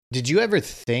Did you ever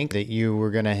think that you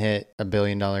were going to hit $1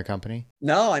 billion company?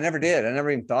 No, I never did. I never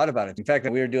even thought about it. In fact,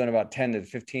 we were doing about 10 to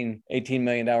 15, $18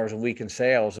 million a week in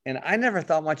sales. And I never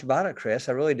thought much about it, Chris.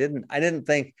 I really didn't. I didn't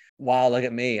think, wow, look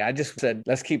at me. I just said,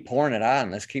 let's keep pouring it on.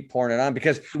 Let's keep pouring it on.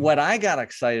 Because what I got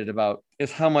excited about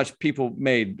is how much people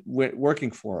made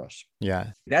working for us.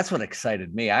 Yeah. That's what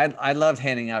excited me. I loved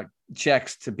handing out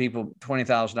checks to people,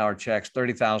 $20,000 checks,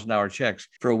 $30,000 checks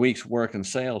for a week's work in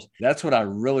sales. That's what I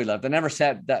really loved. I never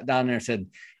sat down there and said,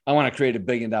 I want to create $1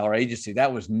 billion agency.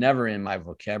 That was never in my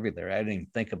vocabulary. I didn't even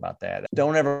think about that.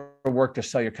 Don't ever work to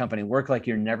sell your company. Work like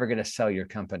you're never going to sell your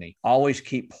company. Always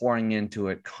keep pouring into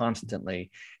it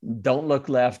constantly. Don't look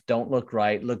left. Don't look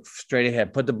right. Look straight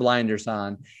ahead. Put the blinders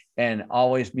on and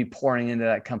always be pouring into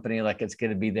that company like it's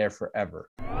going to be there forever.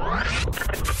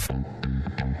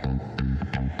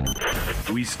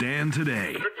 We stand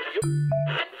today.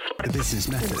 The Business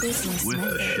Method with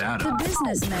The Shadow. The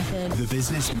Business Method. The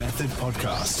Business Method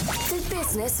Podcast. The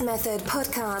Business Method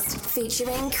Podcast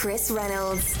featuring Chris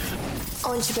Reynolds.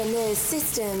 Entrepreneurs'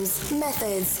 systems,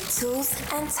 methods, tools,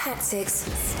 and tactics.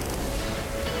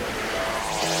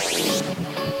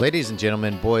 Ladies and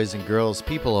gentlemen, boys and girls,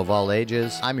 people of all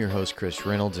ages, I'm your host, Chris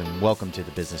Reynolds, and welcome to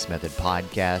the Business Method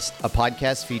Podcast, a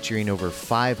podcast featuring over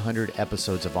 500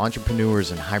 episodes of entrepreneurs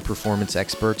and high-performance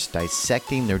experts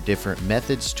dissecting their different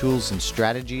methods, tools, and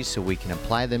strategies so we can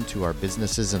apply them to our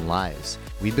businesses and lives.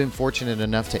 We've been fortunate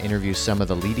enough to interview some of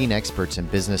the leading experts in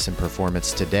business and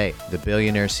performance today. The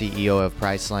billionaire CEO of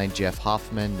Priceline, Jeff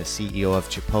Hoffman, the CEO of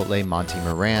Chipotle, Monty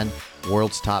Moran,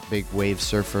 world's top big wave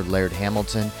surfer, Laird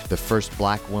Hamilton, the first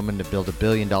black woman to build $1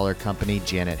 billion company,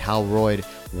 Janet Halroyd,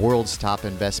 world's top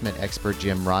investment expert,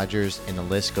 Jim Rogers, and the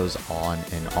list goes on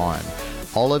and on.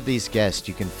 All of these guests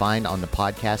you can find on the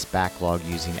podcast backlog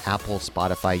using Apple,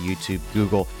 Spotify, YouTube,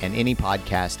 Google, and any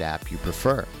podcast app you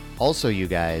prefer. Also, you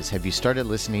guys, have you started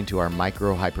listening to our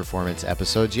micro high performance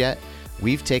episodes yet?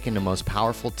 We've taken the most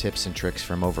powerful tips and tricks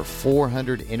from over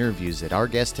 400 interviews that our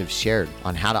guests have shared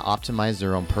on how to optimize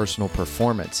their own personal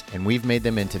performance, and we've made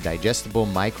them into digestible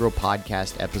micro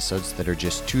podcast episodes that are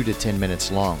just 2 to 10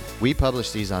 minutes long. We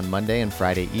publish these on Monday and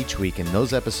Friday each week, and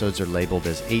those episodes are labeled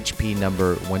as HP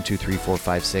number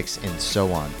 123456 and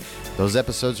so on. Those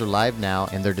episodes are live now,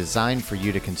 and they're designed for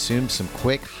you to consume some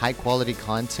quick, high-quality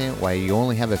content while you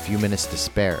only have a few minutes to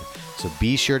spare. So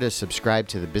be sure to subscribe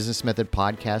to the Business Method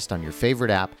Podcast on your favorite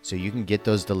app so you can get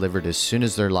those delivered as soon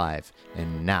as they're live.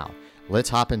 And now, let's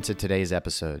hop into today's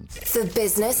episode. The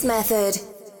Business Method.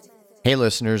 Hey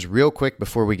listeners, real quick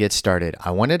before we get started,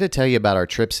 I wanted to tell you about our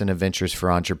trips and adventures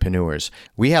for entrepreneurs.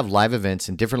 We have live events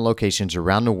in different locations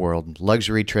around the world,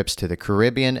 luxury trips to the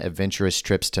Caribbean, adventurous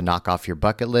trips to knock off your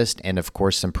bucket list, and of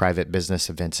course some private business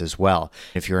events as well.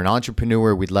 If you're an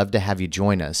entrepreneur, we'd love to have you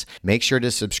join us. Make sure to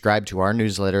subscribe to our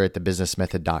newsletter at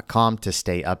thebusinessmethod.com to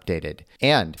stay updated.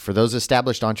 And for those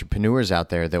established entrepreneurs out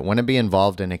there that want to be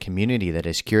involved in a community that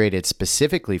is curated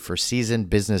specifically for seasoned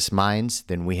business minds,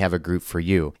 then we have a group for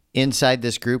you. Inside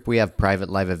this group, we have private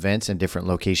live events in different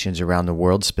locations around the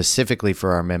world specifically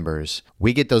for our members.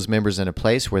 We get those members in a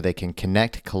place where they can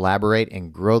connect, collaborate,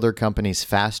 and grow their companies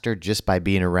faster just by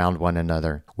being around one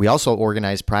another. We also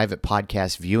organize private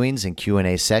podcast viewings and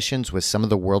Q&A sessions with some of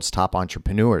the world's top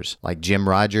entrepreneurs, like Jim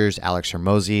Rogers, Alex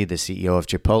Hormozi, the CEO of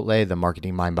Chipotle, the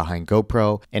marketing mind behind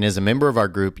GoPro. And as a member of our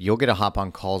group, you'll get to hop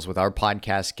on calls with our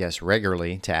podcast guests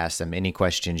regularly to ask them any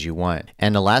questions you want.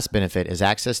 And the last benefit is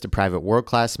access to private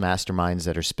world-class masterminds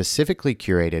that are specifically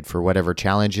curated for whatever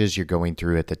challenges you're going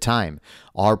through at the time.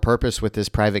 Our purpose with this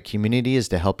private community is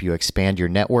to help you expand your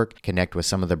network, connect with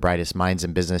some of the brightest minds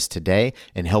in business today,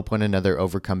 and help one another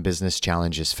overcome business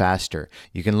challenges faster.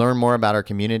 You can learn more about our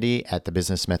community at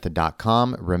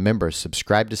thebusinessmethod.com. Remember,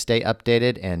 subscribe to stay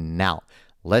updated, and now,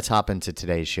 let's hop into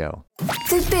today's show.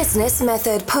 The Business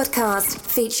Method Podcast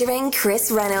featuring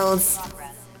Chris Reynolds.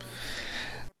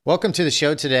 Welcome to the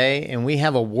show today, and we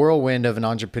have a whirlwind of an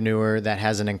entrepreneur that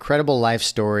has an incredible life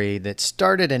story that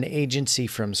started an agency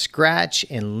from scratch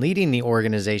and leading the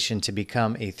organization to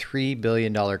become a $3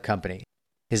 billion company.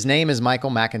 His name is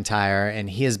Michael McIntyre, and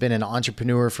he has been an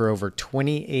entrepreneur for over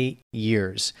 28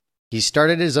 years. He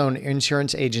started his own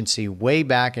insurance agency way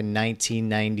back in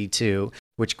 1992,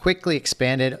 which quickly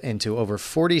expanded into over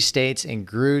 40 states and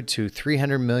grew to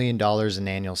 $300 million in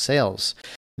annual sales.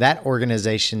 That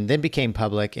organization then became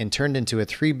public and turned into a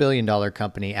 $3 billion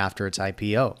company after its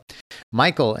IPO.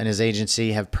 Michael and his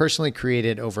agency have personally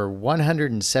created over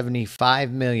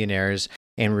 175 millionaires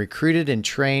and recruited and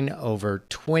trained over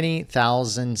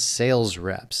 20,000 sales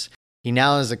reps. He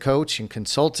now is a coach and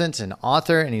consultant and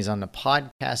author, and he's on the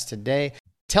podcast today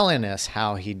telling us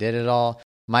how he did it all.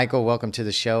 Michael, welcome to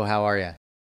the show. How are you?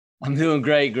 I'm doing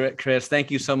great, Chris.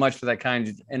 Thank you so much for that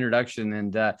kind introduction,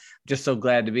 and just so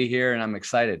glad to be here, and I'm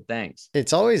excited. Thanks.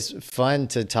 It's always fun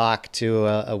to talk to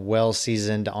a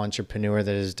well-seasoned entrepreneur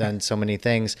that has done so many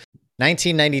things.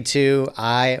 1992,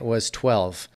 I was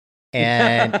 12.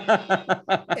 And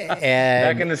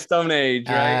back in the Stone Age,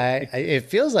 right? It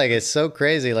feels like it's so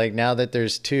crazy. Like now that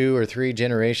there's 2 or 3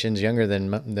 generations younger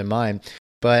than mine.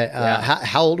 But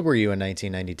how old were you in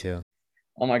 1992?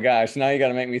 Oh my gosh! Now you got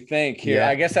to make me think here. Yeah.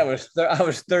 I guess I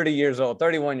was 30 years old,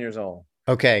 31 years old.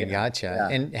 Okay, gotcha.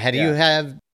 Yeah. And had you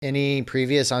have any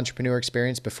previous entrepreneur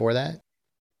experience before that?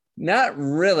 Not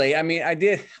really. I mean, I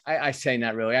did. I say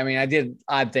not really. I mean, I did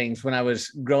odd things when I was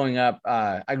growing up.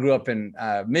 I grew up in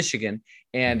Michigan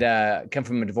and come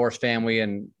from a divorced family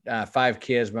and 5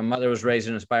 kids. My mother was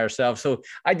raising us by herself. So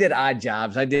I did odd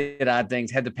jobs. I did odd things,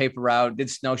 had the paper route,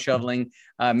 did snow shoveling.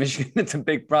 Michigan, it's a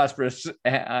big, prosperous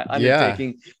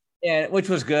undertaking, and which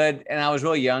was good. And I was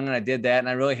really young and I did that. And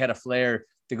I really had a flair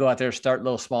to go out there, start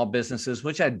little small businesses,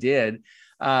 which I did.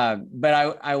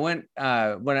 But I went,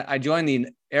 when I joined the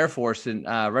Air Force and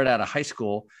right out of high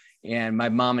school, and my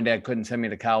mom and dad couldn't send me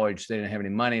to college. They didn't have any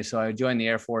money. So I joined the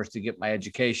Air Force to get my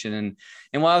education.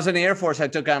 And while I was in the Air Force, I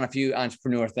took on a few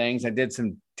entrepreneur things. I did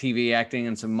some TV acting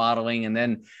and some modeling, and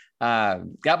then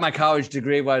got my college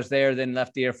degree while I was there, then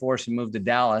left the Air Force and moved to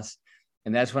Dallas.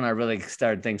 And that's when I really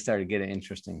things started getting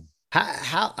interesting.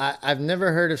 I've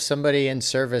never heard of somebody in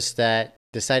service that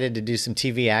decided to do some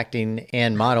TV acting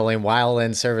and modeling while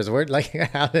in service.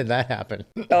 How did that happen?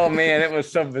 Oh man, it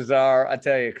was so bizarre. I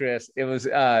tell you, Chris, it was,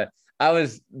 I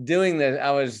was doing this.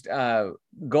 I was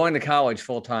going to college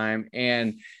full time,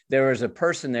 and there was a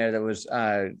person there that was,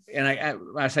 and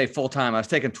I say full time, I was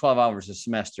taking 12 hours a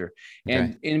semester,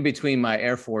 and in between my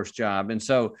Air Force job. And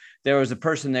so there was a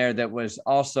person there that was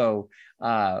also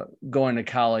going to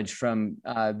college from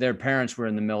their parents were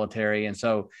in the military. And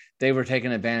so they were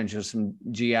taking advantage of some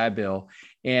GI Bill,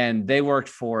 and they worked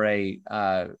for a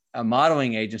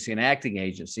modeling agency, an acting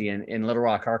agency in Little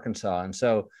Rock, Arkansas. And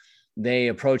so they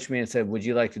approached me and said, would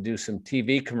you like to do some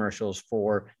TV commercials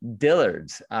for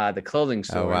Dillard's, the clothing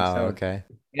store? Oh, wow. And so, okay.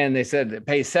 And they said,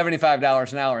 pay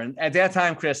 $75 an hour. And at that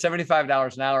time, Chris,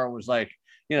 $75 an hour was like,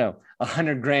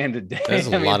 $100,000 a day. That's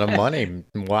a lot of money.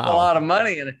 Wow. A lot of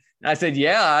money. And I said,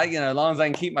 yeah, as long as I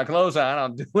can keep my clothes on, I'll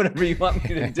do whatever you want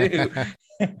me to do.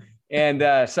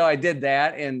 And so I did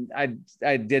that, and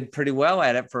I did pretty well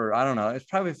at it for, I don't know, it's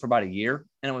probably for about a year,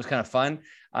 and it was kind of fun.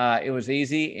 It was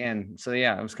easy. And so,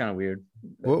 yeah, it was kind of weird.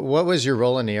 What was your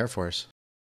role in the Air Force?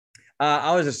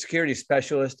 I was a security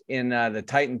specialist in the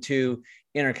Titan II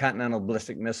intercontinental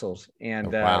ballistic missiles.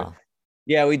 And wow.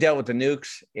 Yeah, we dealt with the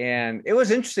nukes, and it was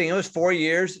interesting. It was 4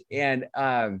 years, and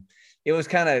it was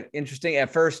kind of interesting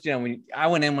at first. When I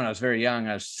went in when I was very young,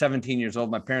 I was 17 years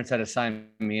old. My parents had to sign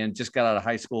me in, just got out of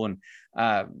high school. And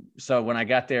so when I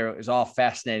got there, it was all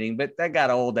fascinating, but that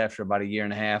got old after about a year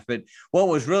and a half. But what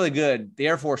was really good, the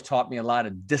Air Force taught me a lot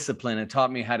of discipline. It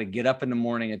taught me how to get up in the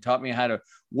morning. It taught me how to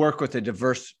work with a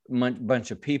diverse bunch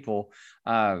of people.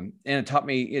 And it taught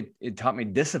me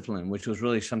discipline, which was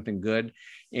really something good.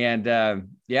 And and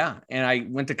I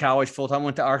went to college full time,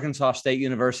 went to Arkansas State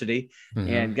University,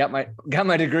 and got my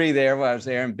degree there while I was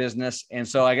there in business. And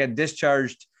so I got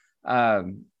discharged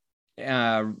in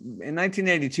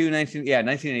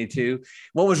 1982.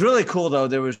 What was really cool though,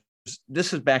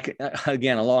 this was back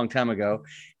again a long time ago,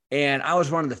 and I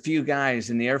was one of the few guys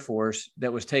in the Air Force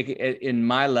that was taking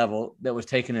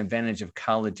advantage of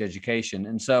college education.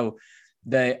 And so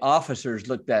the officers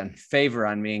looked in favor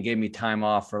on me and gave me time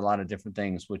off for a lot of different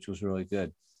things, which was really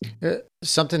good.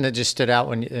 Something that just stood out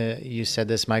when you said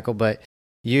this, Michael, but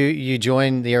you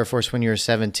joined the Air Force when you were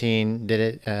 17,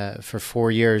 did it for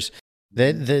 4 years.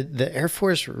 The Air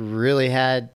Force really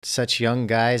had such young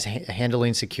guys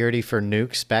handling security for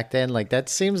nukes back then. Like that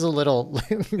seems a little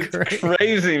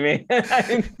crazy, man.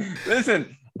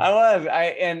 Listen,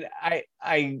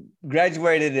 I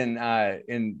graduated in I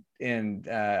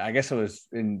guess it was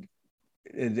in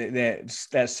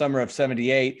that summer of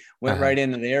 78, went right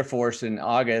into the Air Force in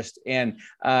August. And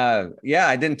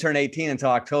I didn't turn 18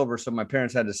 until October. So my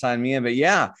parents had to sign me in. But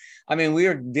yeah, I mean, we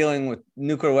were dealing with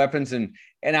nuclear weapons and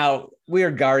now we were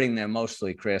guarding them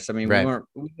mostly, Chris. I mean,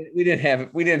 we didn't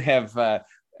have to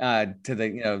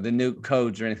the nuke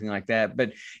codes or anything like that.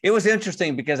 But it was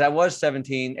interesting because I was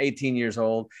 18 years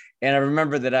old. And I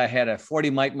remember that I had a 40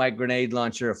 Mike grenade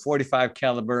launcher, a 45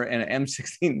 caliber, and an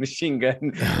M16 machine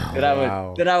gun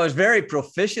that I was very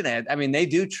proficient at. I mean, they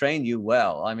do train you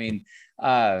well. I mean,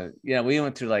 we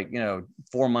went through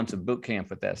 4 months of boot camp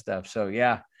with that stuff. So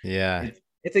yeah. Yeah.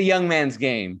 It's a young man's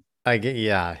game. I get,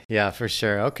 yeah, for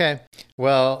sure. Okay.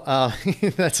 Well,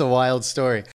 that's a wild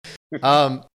story.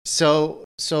 So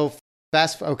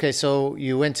okay. So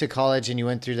you went to college and you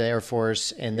went through the Air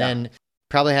Force and Yeah. then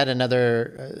probably had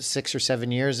another 6 or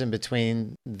 7 years in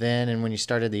between then and when you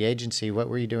started the agency. What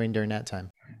were you doing during that time?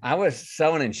 I was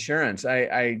selling insurance.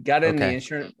 I got in the Okay.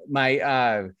 insurance.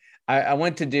 I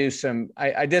went to do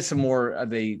I did some more of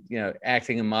the,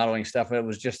 acting and modeling stuff, but it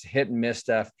was just hit and miss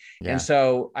stuff. And Yeah.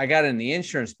 so I got in the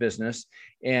insurance business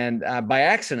and by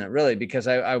accident, really, because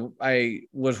I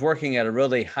was working at a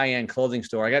really high end clothing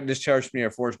store. I got discharged from the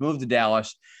Air Force, moved to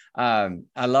Dallas.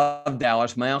 I love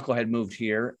Dallas. My uncle had moved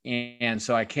here. And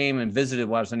so I came and visited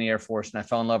while I was in the Air Force and I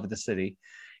fell in love with the city.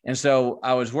 And so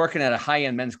I was working at a high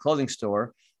end men's clothing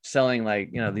store selling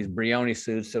these Brioni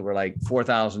suits that were like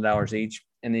 $4,000 each.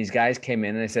 And these guys came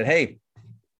in and they said, "Hey,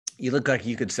 you look like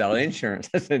you could sell insurance."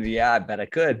 I said, "Yeah, I bet I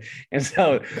could." And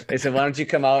so they said, "Why don't you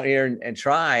come out here and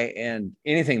try and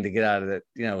anything to get out of it,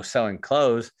 selling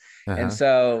clothes." And Uh-huh.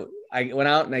 so I went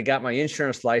out and I got my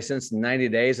insurance license. In 90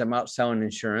 days, I'm out selling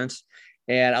insurance.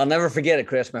 And I'll never forget it,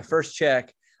 Chris. My first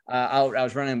check, I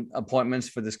was running appointments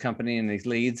for this company and these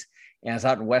leads. And I was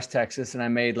out in West Texas and I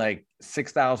made like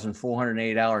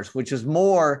 $6,480, which is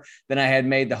more than I had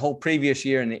made the whole previous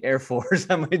year in the Air Force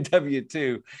on my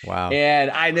W-2. Wow. And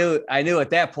I knew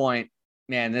at that point,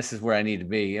 man, this is where I need to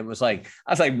be. I was like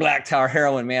black tar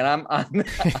heroin, man. I'm on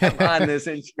this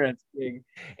insurance gig.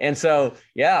 And so,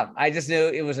 yeah, I just knew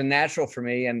it was a natural for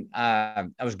me. And I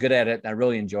was good at it. And I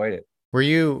really enjoyed it. Were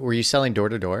you selling door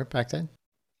to door back then?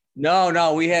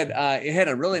 No, we had it had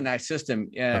a really nice system.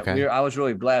 Okay. I was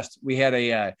really blessed. We had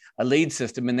a lead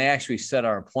system, and they actually set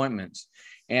our appointments.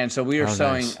 And so we were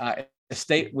selling nice.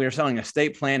 We were selling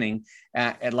estate planning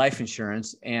at life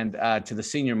insurance and to the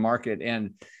senior market,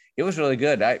 and it was really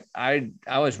good. I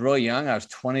was really young. I was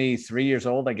 23 years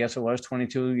old. I guess it was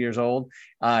 22 years old.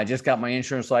 I just got my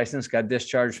insurance license, got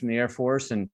discharged from the Air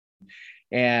Force,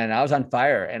 and I was on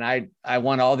fire, and I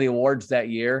won all the awards that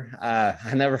year.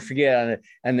 I never forget.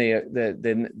 And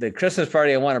the Christmas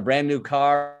party, I won a brand new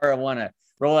car. I won a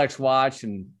Rolex watch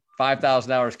and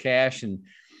 $5,000 cash. And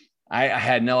I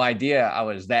had no idea I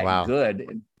was that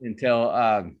good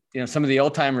until some of the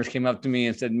old timers came up to me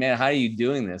and said, "Man, how are you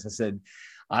doing this?" I said,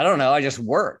 "I don't know. I just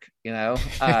work." I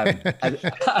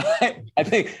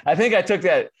think I took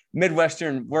that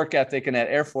Midwestern work ethic and that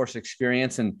Air Force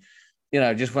experience and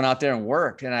just went out there and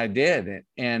worked, and I did.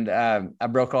 And I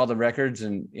broke all the records,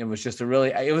 and it was just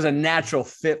it was a natural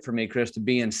fit for me, Chris, to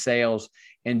be in sales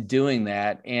and doing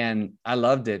that. And I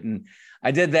loved it. And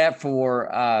I did that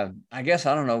for, I guess,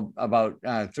 I don't know, about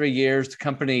 3 years. The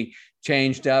company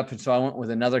changed up. And so I went with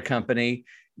another company,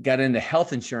 got into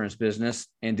health insurance business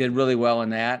and did really well in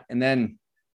that. And then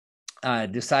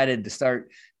decided to start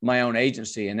my own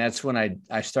agency. And that's when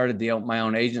I started my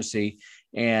own agency.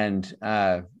 And,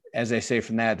 as they say,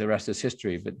 from that, the rest is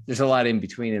history. But there's a lot in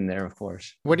between in there, of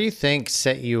course. What do you think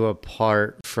set you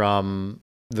apart from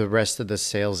the rest of the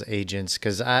sales agents?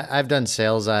 Because I've done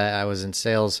sales. I was in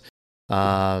sales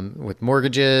with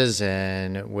mortgages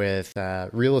and with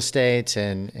real estate,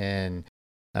 and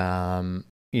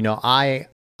I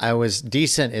was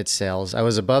decent at sales. I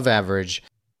was above average,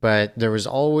 but there was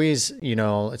always,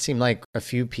 it seemed like a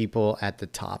few people at the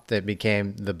top that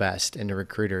became the best and the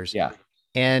recruiters. Yeah.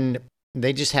 And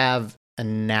they just have a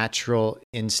natural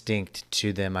instinct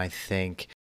to them, I think.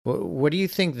 What do you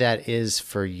think that is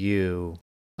for you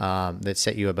that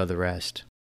set you above the rest?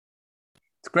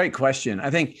 It's a great question. I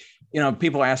think,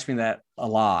 people ask me that a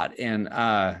lot. And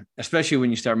especially when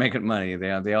you start making money,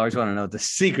 they always want to know what the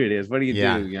secret is. What do you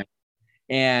do?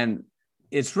 And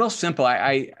it's real simple.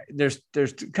 There's a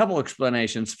couple of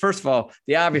explanations. First of all,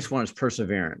 the obvious one is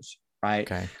perseverance. Right.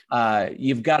 Okay.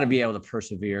 You've got to be able to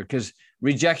persevere because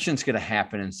rejection's going to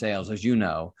happen in sales, as you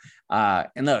know.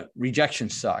 And look, rejection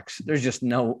sucks. There's just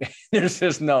no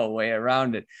way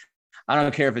around it. I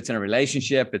don't care if it's in a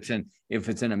relationship, if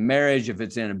it's in a marriage, if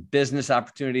it's in a business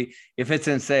opportunity, if it's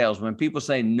in sales. When people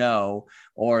say no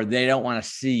or they don't want to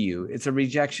see you, it's a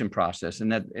rejection process,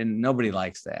 and nobody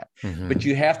likes that. Mm-hmm. But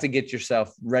you have to get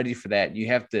yourself ready for that. You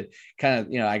have to kind of,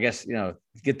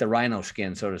 get the rhino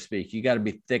skin, so to speak. You got to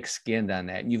be thick-skinned on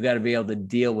that, and you've got to be able to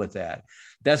deal with that.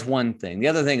 That's one thing. The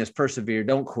other thing is persevere.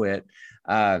 Don't quit.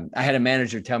 I had a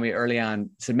manager tell me early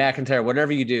on, said, "McIntyre,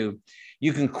 whatever you do,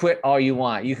 you can quit all you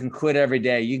want. You can quit every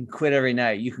day. You can quit every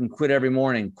night. You can quit every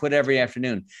morning, quit every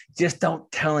afternoon. Just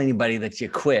don't tell anybody that you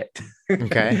quit."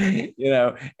 Okay.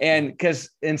 And because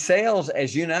in sales,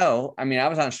 as you know, I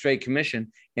was on straight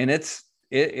commission, and it's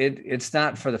it's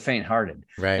not for the faint-hearted.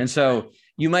 Right. And so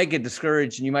you might get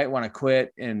discouraged and you might want to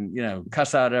quit and,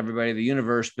 cuss out everybody, the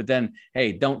universe, but then,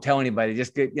 hey, don't tell anybody,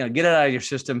 just get it out of your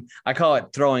system. I call it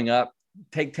throwing up.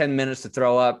 Take 10 minutes to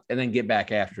throw up and then get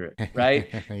back after it. Right.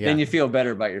 Yeah. Then you feel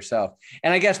better about yourself.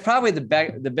 And I guess probably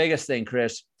the biggest thing,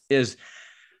 Chris, is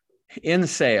in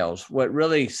sales. What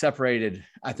really separated,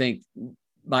 I think,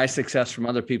 my success from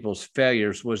other people's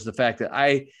failures was the fact that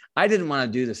I didn't want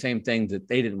to do the same thing that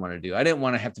they didn't want to do. I didn't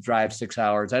want to have to drive 6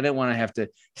 hours. I didn't want to have to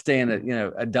stay in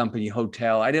a dumpy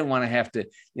hotel. I didn't want to have to,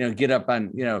 get up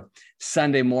on,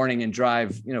 Sunday morning and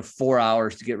drive, 4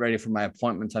 hours to get ready for my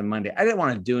appointments on Monday. I didn't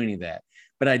want to do any of that,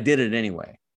 but I did it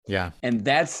anyway. Yeah. And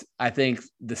that's, I think,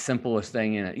 the simplest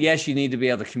thing in it. Yes, you need to be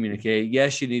able to communicate.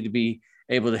 Yes, you need to be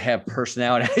able to have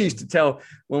personality. I used to tell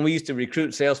when we used to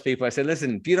recruit salespeople, I said,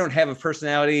 listen, if you don't have a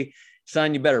personality,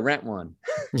 son, you better rent one.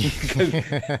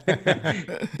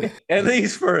 at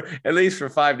least for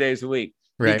 5 days a week.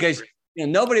 Right. Because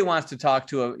nobody wants to talk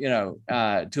to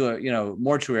a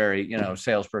mortuary,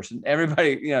 salesperson.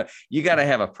 Everybody, you got to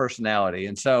have a personality.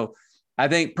 And so I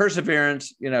think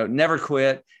perseverance, never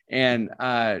quit, and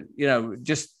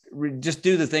just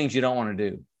do the things you don't want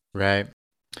to do. Right.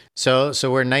 So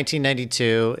we're in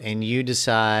 1992, and you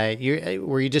decide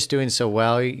were you just doing so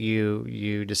well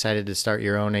you decided to start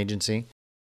your own agency?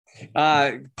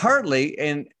 Partly,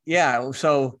 and yeah.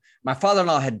 So my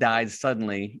father-in-law had died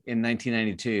suddenly in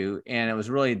 1992, and it was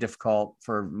really difficult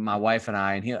for my wife and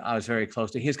I. And I was very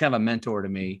close to. He was kind of a mentor to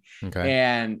me, Okay.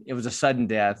 and it was a sudden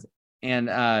death, and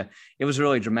it was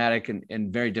really dramatic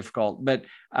and very difficult. But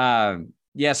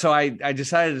so I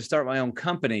decided to start my own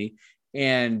company.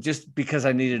 And just because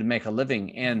I needed to make a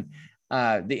living, and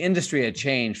the industry had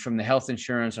changed from the health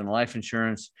insurance and life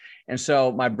insurance. And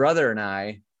so my brother and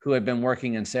I, who had been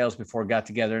working in sales before, got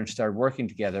together and started working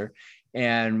together.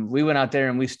 And we went out there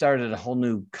and we started a whole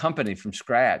new company from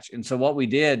scratch. And so what we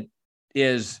did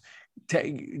is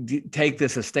take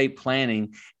this estate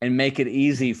planning and make it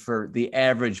easy for the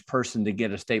average person to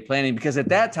get estate planning. Because at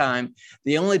that time,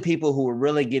 the only people who were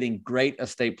really getting great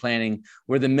estate planning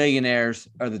were the millionaires,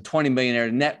 or the 20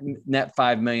 millionaires, net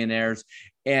 5 millionaires,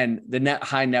 and the net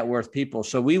high net worth people.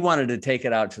 So we wanted to take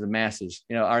it out to the masses.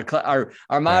 Our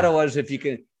motto was, if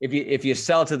you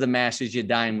sell to the masses, you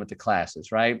dine with the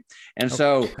classes. Right. And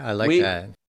so I like that.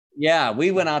 Yeah,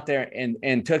 we went out there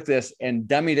and took this and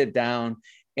dummied it down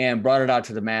and brought it out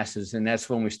to the masses. And that's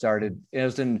when we started. It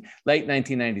was in late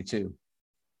 1992.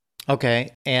 Okay.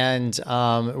 And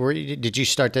did you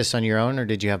start this on your own, or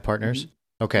did you have partners?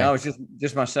 Mm-hmm. Okay. No, it's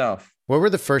just myself. What were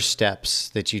the first steps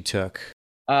that you took?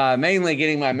 Mainly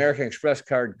getting my American Express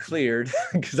card cleared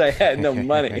because I had no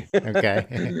money.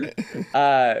 Okay.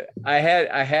 I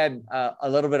had a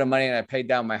little bit of money, and I paid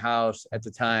down my house at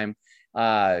the time.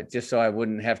 Just so I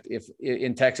wouldn't have to, if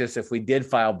in Texas, if we did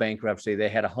file bankruptcy, they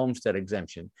had a homestead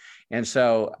exemption. And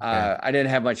so I didn't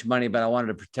have much money, but I wanted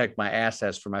to protect my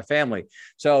assets for my family.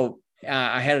 So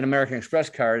I had an American Express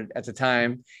card at the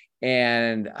time,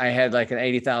 and I had like an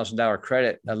 $80,000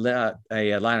 credit, a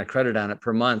line of credit on it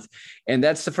per month. And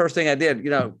that's the first thing I did.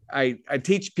 I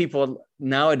teach people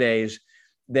nowadays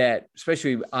that,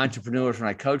 especially entrepreneurs, when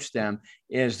I coach them,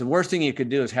 is the worst thing you could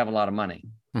do is have a lot of money.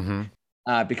 Mm-hmm.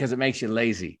 Because it makes you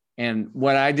lazy. And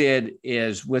what I did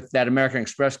is, with that American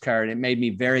Express card, it made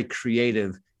me very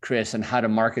creative, Chris, on how to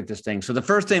market this thing. So the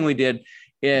first thing we did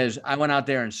is I went out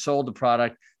there and sold the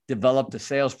product, developed a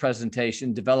sales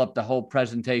presentation, developed the whole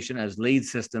presentation as lead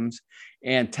systems,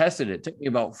 and tested it. It took me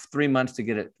about 3 months to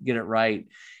get it right.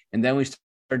 And then we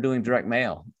started doing direct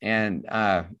mail, and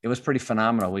it was pretty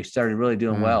phenomenal. We started really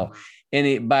doing well.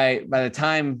 And by the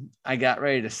time I got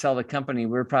ready to sell the company,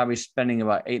 we were probably spending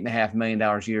about $8.5 million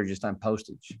a year just on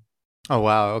postage. Oh,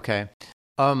 wow. Okay.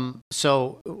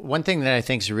 So one thing that I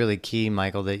think is really key,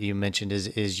 Michael, that you mentioned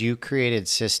is you created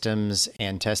systems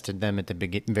and tested them at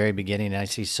the very beginning. And I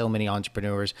see so many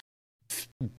entrepreneurs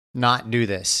not do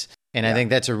this. And I think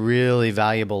that's a really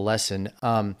valuable lesson.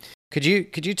 Could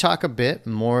you talk a bit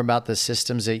more about the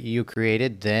systems that you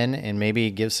created then, and maybe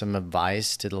give some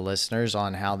advice to the listeners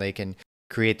on how they can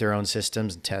create their own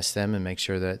systems and test them and make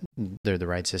sure that they're the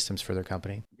right systems for their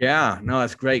company? Yeah, no,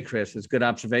 that's great, Chris. It's a good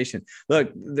observation.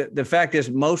 Look, the fact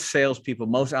is, most salespeople,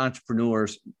 most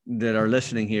entrepreneurs that are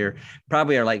listening here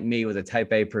probably are like me, with a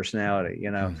type A personality.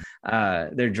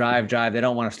 They're drive. They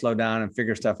don't want to slow down and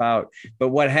figure stuff out. But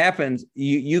what happens,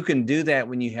 you can do that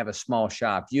when you have a small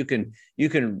shop. You can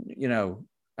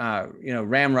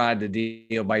ramrod the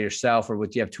deal by yourself or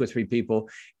with you have 2 or 3 people,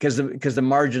 because the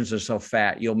margins are so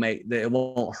fat, it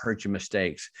won't hurt your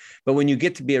mistakes. But when you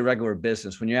get to be a regular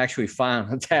business, when you're actually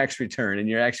filing a tax return and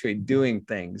you're actually doing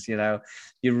things,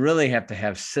 you really have to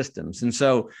have systems. And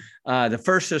so the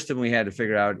first system we had to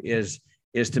figure out is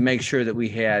to make sure that we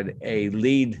had a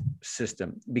lead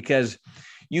system, because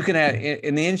you can have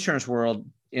in the insurance world,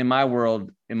 in my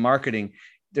world, in marketing,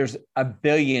 there's a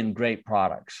billion great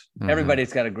products. Mm-hmm.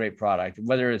 Everybody's got a great product,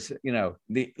 whether it's,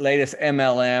 the latest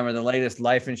MLM or the latest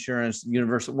life insurance,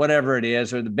 universal, whatever it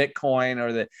is, or the Bitcoin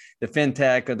or the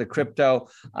fintech or the crypto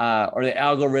or the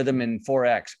algorithm in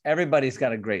Forex. Everybody's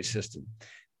got a great system.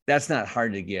 That's not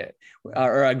hard to get,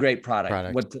 or a great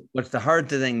product. What's the hard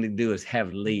thing to do is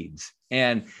have leads.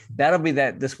 And that'll be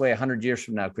this way 100 years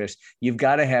from now, Chris. You've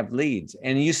got to have leads.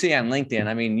 And you see on LinkedIn,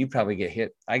 I mean, you probably get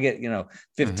hit. I get,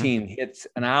 15 hits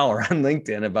an hour on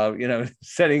LinkedIn about,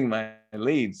 setting my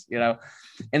leads, and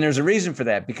there's a reason for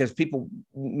that, because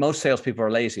most salespeople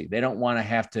are lazy. They don't want to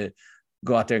have to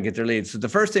go out there and get their leads. So the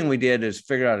first thing we did is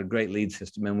figure out a great lead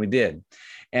system, and we did.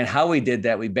 And how we did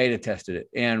that, we beta tested it,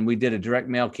 and we did a direct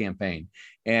mail campaign.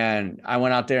 And I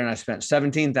went out there and I spent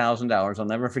 $17,000. I'll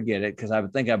never forget it, because I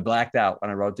would think I blacked out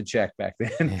when I wrote the check back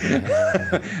then.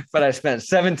 But I spent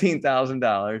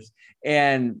 $17,000,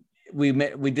 and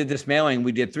we did this mailing.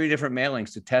 We did 3 different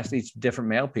mailings to test each different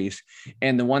mail piece,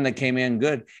 and the one that came in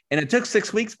good. And it took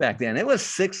 6 weeks back then. It was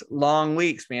 6 long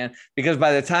weeks, man, because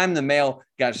by the time the mail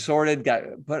got sorted,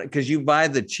 because you buy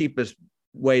the cheapest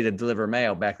way to deliver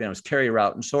mail back then, it was carry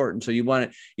route and sort. And so you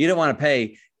don't want to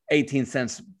pay 18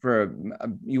 cents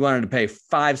you wanted to pay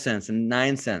 5 cents and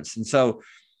 9 cents. And so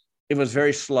it was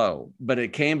very slow, but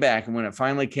it came back. And when it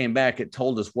finally came back, it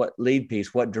told us what lead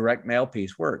piece, what direct mail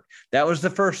piece worked. That was the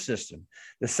first system.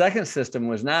 The second system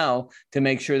was now to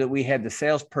make sure that we had the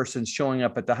salesperson showing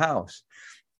up at the house.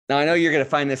 Now, I know you're going to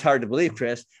find this hard to believe,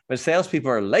 Chris, but salespeople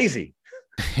are lazy.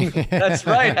 That's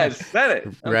right. I said it.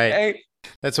 Okay? Right.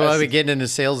 That's why we get into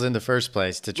sales in the first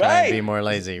place, to try and be more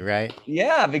lazy, right?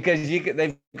 Yeah, because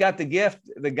they've got the gift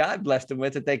that God blessed them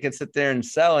with, that they can sit there and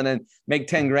sell and then make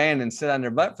 10 grand and sit on their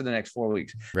butt for the next 4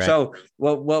 weeks. Right. So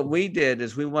what we did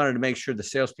is we wanted to make sure the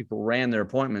salespeople ran their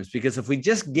appointments, because if we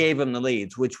just gave them the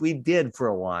leads, which we did for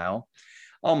a while,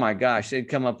 oh my gosh, they'd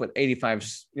come up with 85,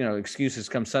 excuses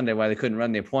come Sunday why they couldn't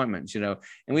run the appointments, and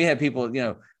we had people,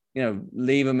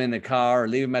 leave them in the car or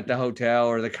leave them at the hotel,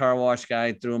 or the car wash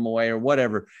guy threw them away or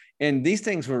whatever. And these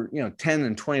things were, $10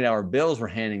 and $20 bills we're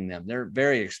handing them. They're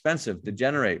very expensive to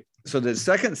generate. So the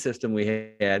second system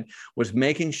we had was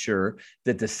making sure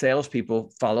that the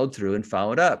salespeople followed through and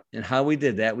followed up. And how we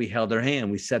did that, we held their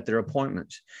hand, we set their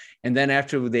appointments. And then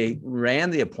after they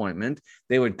ran the appointment,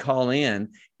 they would call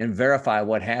in and verify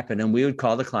what happened. And we would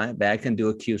call the client back and do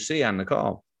a QC on the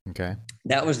call. Okay.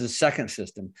 That was the second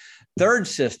system. Third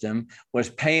system was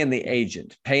paying the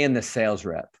agent, paying the sales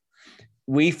rep.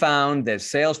 We found that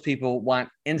salespeople want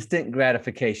instant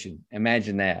gratification.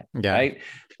 Imagine that, right?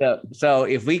 So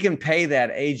if we can pay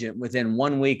that agent within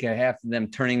 1 week of half of them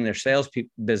turning their sales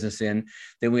business in,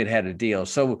 then we'd had a deal.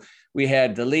 So we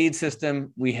had the lead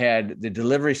system, we had the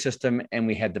delivery system, and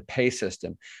we had the pay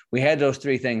system. We had those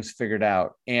 3 things figured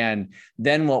out. And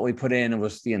then what we put in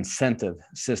was the incentive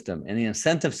system. And the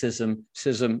incentive system,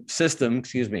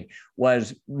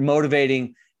 was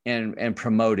motivating and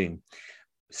promoting.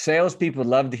 Salespeople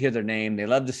love to hear their name. They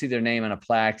love to see their name on a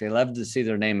plaque. They love to see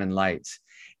their name in lights.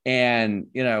 And,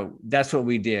 that's what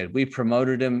we did. We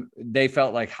promoted them. They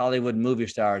felt like Hollywood movie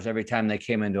stars every time they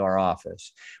came into our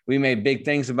office. We made big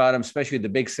things about them, especially the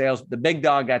big sales. The big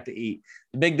dog got to eat.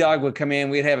 The big dog would come in.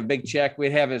 We'd have a big check.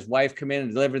 We'd have his wife come in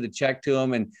and deliver the check to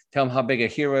him and tell him how big a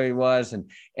hero he was.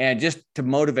 And just to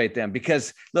motivate them,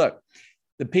 because look,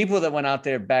 the people that went out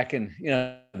there back in,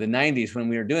 the 90s when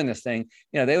we were doing this thing,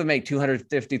 they would make $250,000,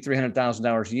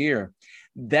 $300,000 a year.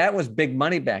 That was big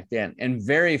money back then, and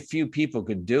very few people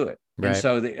could do it. Right. And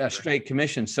so a straight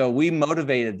commission. So we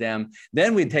motivated them.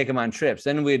 Then we'd take them on trips.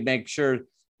 Then we'd make sure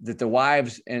that the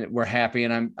wives were happy.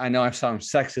 And I know I saw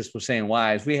sexist with saying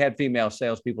wives. We had female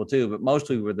salespeople too, but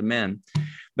mostly were the men.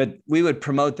 But we would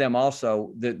promote them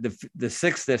also. The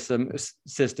sixth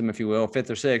system, if you will, fifth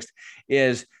or sixth,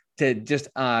 is to just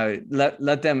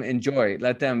let them enjoy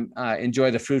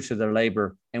the fruits of their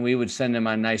labor. And we would send them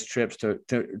on nice trips to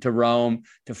Rome,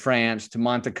 to France, to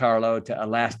Monte Carlo, to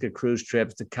Alaska cruise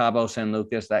trips, to Cabo San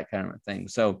Lucas, that kind of thing.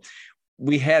 So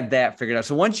we had that figured out.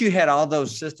 So once you had all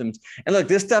those systems, and look,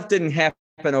 this stuff didn't happen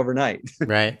overnight.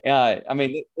 Right.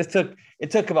 It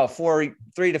took about 3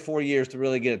 to 4 years to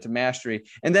really get it to mastery.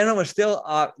 And then it was still,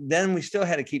 then we still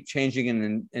had to keep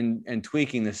changing and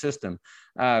tweaking the system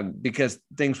because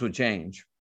things would change.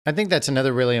 I think that's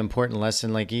another really important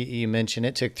lesson. Like you mentioned,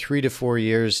 it took 3 to 4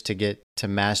 years to get to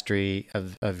mastery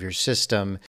of your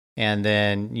system. And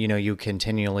then, you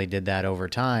continually did that over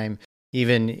time.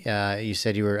 Even you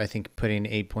said you were, I think, putting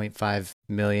 8.5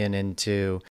 million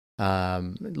into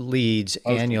leads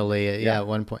annually. Yeah, at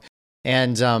one point.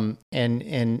 And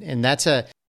that's a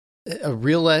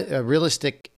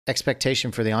realistic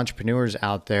expectation for the entrepreneurs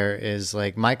out there is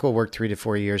like Michael worked 3 to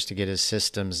 4 years to get his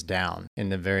systems down in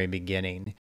the very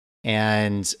beginning.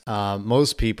 And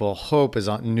most people hope as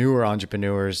newer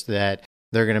entrepreneurs that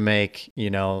they're going to make,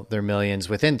 their millions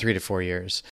within 3 to 4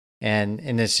 years. And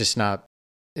it's just not,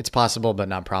 it's possible, but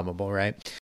not probable. Right.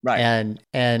 Right.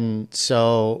 And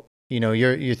so,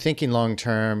 you're thinking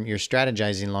long-term, you're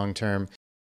strategizing long-term.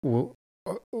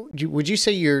 Would you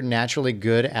say you're naturally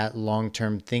good at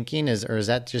long-term thinking, or is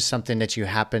that just something that you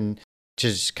happen to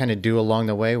just kind of do along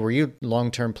the way? Were you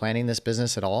long-term planning this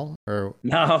business at all, or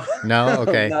no?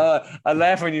 Okay. No, I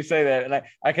laugh when you say that, and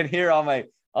I can hear all my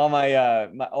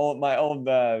old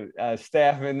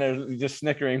staff in there just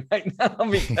snickering right now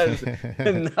because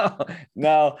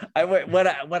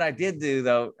what I did do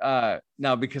though,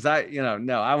 no, because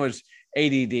I was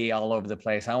ADD all over the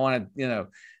place. I wanted,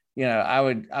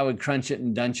 I would crunch it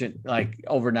and dunch it like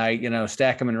overnight,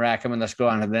 stack them and rack them and let's go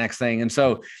on to the next thing. And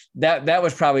so that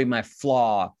was probably my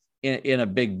flaw in a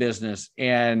big business.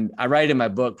 And I write in my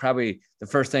book, probably the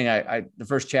first thing the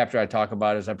first chapter I talk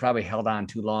about is I probably held on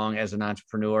too long as an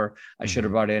entrepreneur. I should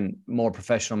have brought in more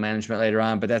professional management later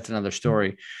on, but that's another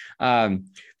story.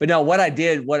 But no, what I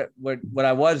did, what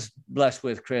I was blessed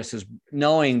with, Chris, is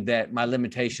knowing that my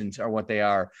limitations are what they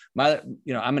are.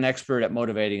 I'm an expert at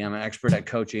motivating. I'm an expert at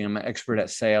coaching. I'm an expert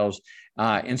at sales,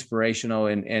 inspirational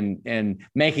and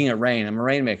making it rain. I'm a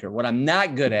rainmaker. What I'm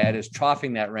not good at is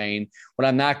troughing that rain. What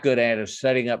I'm not good at is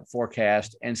setting up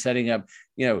forecast and setting up,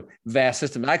 vast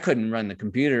systems. I couldn't run the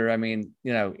computer. I mean,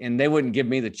 and they wouldn't give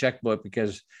me the checkbook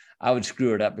because I would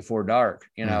screw it up before dark.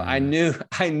 I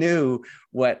knew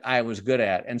what I was good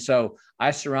at. And so I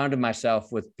surrounded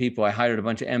myself with people. I hired a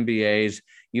bunch of MBAs,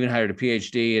 even hired a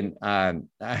PhD. And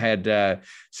I had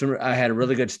a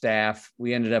really good staff.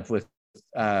 We ended up with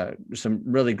some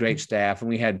really great staff. And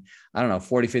we had,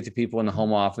 40, 50 people in the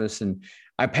home office. And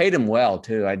I paid them well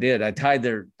too. I did. I tied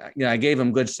I gave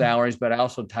them good salaries, but I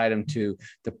also tied them to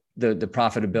the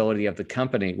profitability of the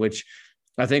company, which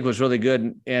I think was really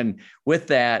good. And with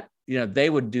that, they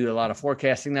would do a lot of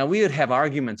forecasting. Now we would have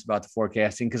arguments about the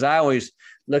forecasting because I always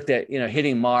looked at,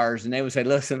 hitting Mars, and they would say,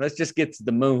 listen, let's just get to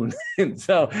the moon. And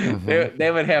so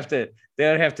they would have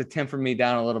to temper me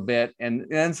down a little bit. And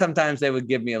then sometimes they would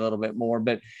give me a little bit more,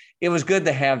 but it was good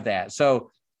to have that. So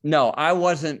no, I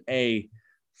wasn't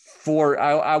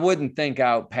I wouldn't think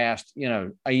out past,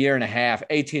 a year and a half.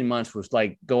 18 months was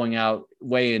like going out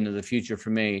way into the future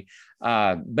for me.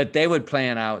 But they would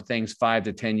plan out things 5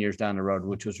 to 10 years down the road,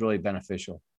 which was really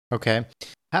beneficial. Okay.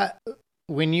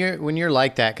 When you're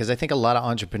like that, because I think a lot of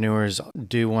entrepreneurs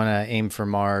do want to aim for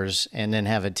Mars and then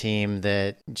have a team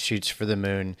that shoots for the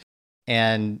moon.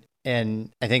 And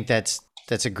I think that's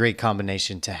a great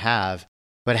combination to have.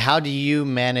 But how do you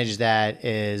manage that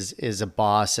as a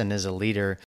boss and as a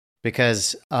leader?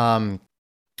 Because,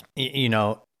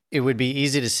 it would be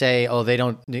easy to say, oh,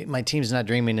 my team's not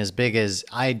dreaming as big as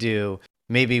I do.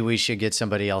 Maybe we should get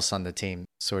somebody else on the team,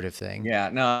 sort of thing. Yeah,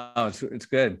 no, it's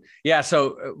good. Yeah.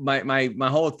 So my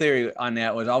whole theory on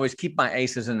that was always keep my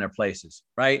aces in their places.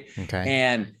 Right. Okay.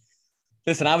 And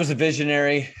listen, I was a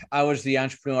visionary. I was the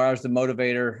entrepreneur. I was the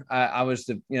motivator. I was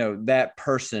that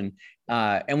person.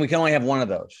 And we can only have one of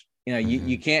those.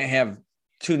 You can't have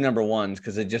two number ones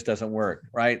because it just doesn't work.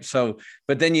 Right. So,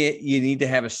 but then you need to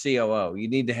have a COO. You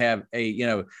need to have a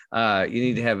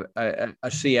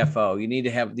CFO. You need to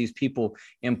have these people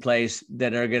in place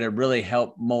that are going to really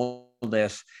help mold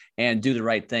this and do the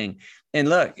right thing. And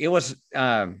look, it was,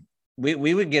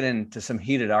 we would get into some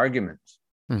heated arguments.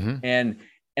 And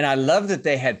I love that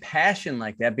they had passion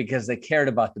like that because they cared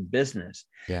about the business.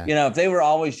 Yeah. If they were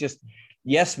always just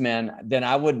yes men, then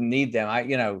I wouldn't need them.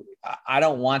 I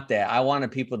don't want that. I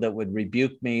wanted people that would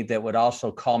rebuke me, that would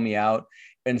also call me out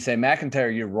and say,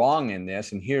 McIntyre, you're wrong in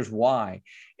this, and here's why.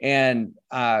 And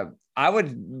I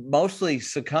would mostly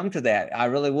succumb to that. I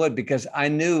really would, because I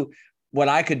knew what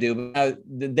I could do.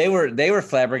 They were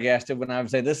flabbergasted when I would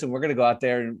say, listen, we're going to go out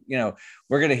there and,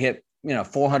 we're going to hit,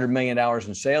 $400 million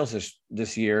in sales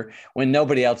this year, when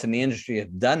nobody else in the industry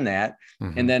had done that.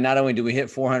 And then not only do we hit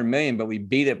 400 million, but we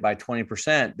beat it by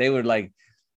 20%. They were like,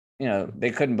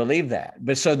 they couldn't believe that.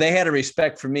 But so they had a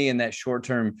respect for me in that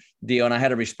short-term deal. And I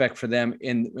had a respect for them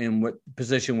in what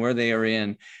position where they are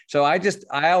in. So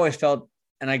I always felt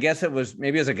I guess it was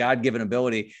a God-given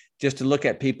ability just to look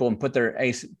at people and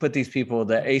put these people,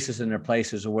 the aces, in their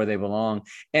places of where they belong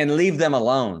and leave them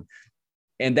alone.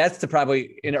 And that's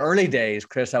probably in the early days,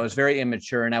 Chris, I was very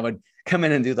immature and I would come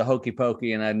in and do the hokey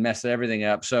pokey and I'd mess everything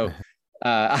up. So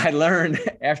I learned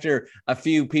after a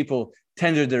few people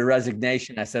tendered their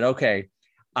resignation, I said, okay,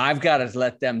 I've got to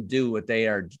let them do what they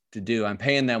are to do. I'm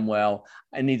paying them well.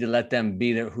 I need to let them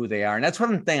be who they are. And that's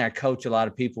one thing I coach a lot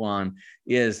of people on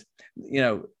is,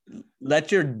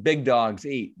 let your big dogs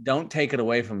eat. Don't take it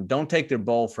away from them. Don't take their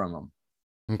bowl from them.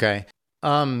 Okay.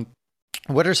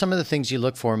 What are some of the things you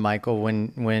look for, Michael,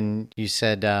 when you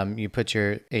said you put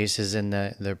your aces in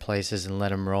their places and let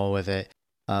them roll with it?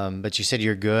 But you said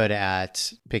you're good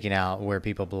at picking out where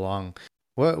people belong.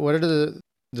 What are the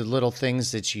little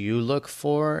things that you look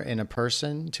for in a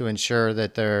person to ensure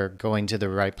that they're going to the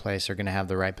right place or going to have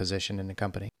the right position in the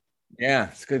company? Yeah,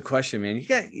 it's a good question, man.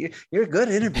 You're a good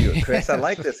interviewer, Chris. I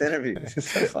like this interview.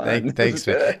 It's so fun. Thanks,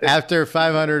 man. After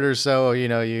 500 or so, you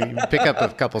pick up a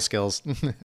couple skills.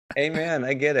 Amen.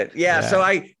 I get it. Yeah. So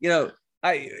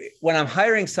when I'm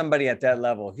hiring somebody at that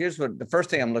level, here's what the first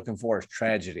thing I'm looking for is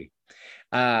tragedy.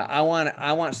 I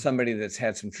want somebody that's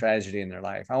had some tragedy in their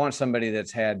life. I want somebody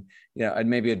that's had,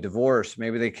 maybe a divorce.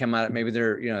 Maybe they come out, maybe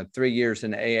they're, 3 years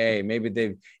in AA. Maybe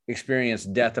they've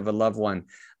experienced death of a loved one.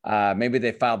 Maybe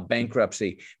they filed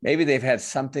bankruptcy. Maybe they've had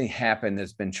something happen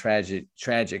that's been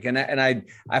tragic. And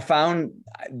I found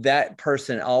that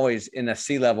person always in a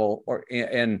C-level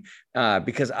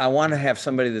because I want to have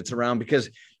somebody that's around, because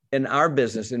in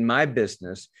my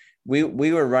business, we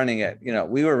were running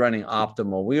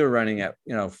optimal. We were running at,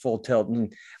 full tilt.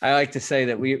 And I like to say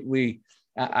that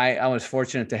I was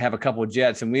fortunate to have a couple of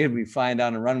jets, and we'd be flying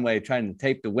down the runway trying to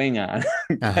tape the wing on.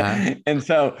 And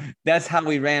so that's how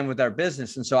we ran with our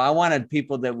business. And so I wanted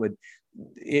people that would,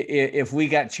 if we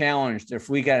got challenged, if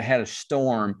we had a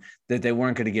storm, that they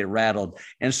weren't going to get rattled.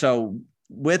 And so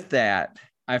with that,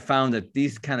 I found that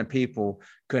these kind of people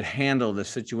could handle the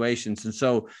situations. And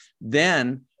so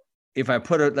then if I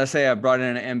let's say I brought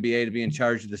in an MBA to be in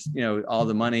charge of this, all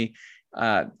the money,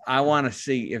 I want to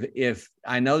see if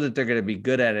I know that they're going to be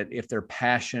good at it, if they're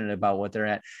passionate about what they're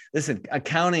at. Listen,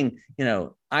 accounting,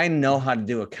 I know how to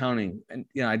do accounting, and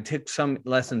I took some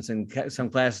lessons in some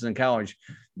classes in college,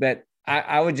 but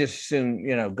I would just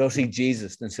soon, go see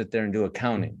Jesus than sit there and do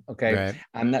accounting. Okay.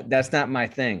 Right. That's not my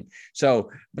thing. So,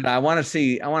 but I want to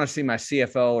see my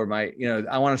CFO or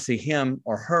I want to see him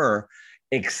or her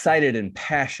excited and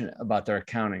passionate about their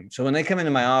accounting. So when they come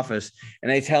into my office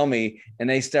and they tell me, and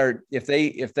they start,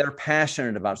 if they're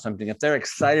passionate about something, if they're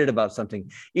excited about something,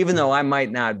 even though I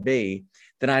might not be,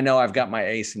 then I know I've got my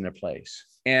ace in their place.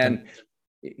 And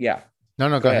yeah.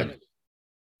 No, go ahead.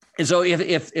 And so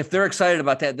if they're excited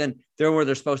about that, then they're where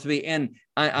they're supposed to be. And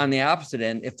on the opposite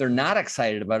end, if they're not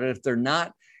excited about it, if they're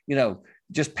not,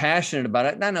 just passionate about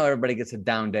it. And I know everybody gets a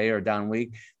down day or a down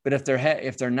week, but if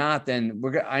they're not, then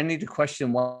I need to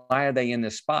question why are they in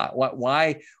this spot?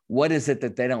 What is it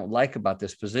that they don't like about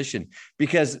this position?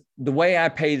 Because the way I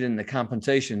paid in the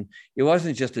compensation, it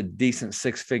wasn't just a decent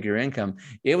 6-figure income.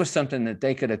 It was something that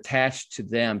they could attach to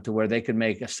them to where they could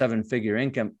make a 7-figure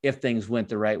income if things went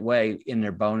the right way in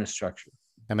their bonus structure.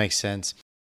 That makes sense.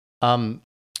 So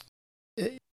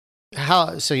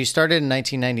you started in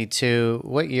 1992.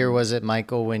 What year was it,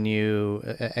 Michael, when you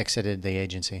exited the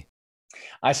agency?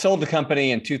 I sold the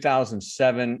company in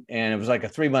 2007, and it was like a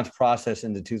 3-month process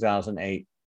into 2008.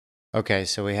 Okay,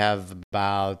 so we have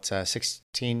about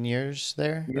 16 years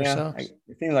there or so?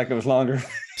 It seemed like it was longer.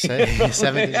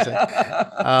 17.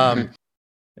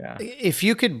 Yeah. If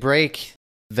you could break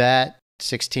that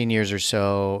 16 years or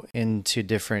so into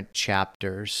different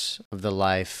chapters of the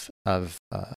life of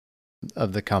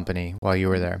the company while you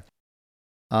were there,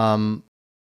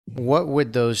 what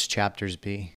would those chapters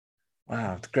be?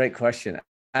 Wow, it's a great question.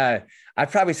 I'd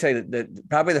probably say that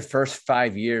probably the first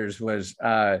 5 years was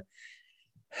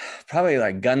probably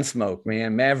like Gunsmoke,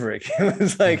 man, Maverick. It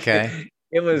was like,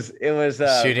 it was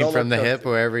shooting from the hip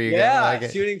wherever you go.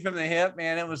 Shooting from the hip,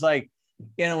 man. It was like,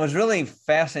 it was really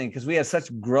fascinating because we had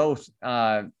such growth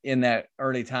in that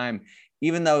early time.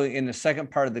 Even though in the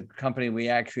second part of the company, we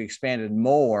actually expanded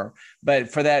more, but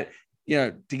for that,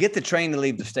 to get the train to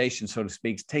leave the station, so to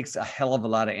speak, takes a hell of a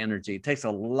lot of energy. It takes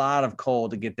a lot of coal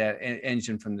to get that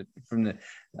engine from the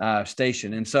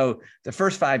station. And so the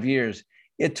first 5 years,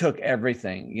 it took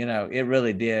everything, it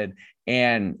really did.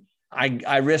 And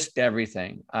I risked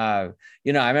everything. I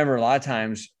remember a lot of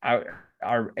times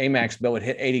our Amex bill would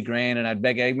hit 80 grand, and I'd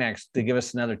beg Amex to give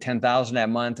us another 10,000 that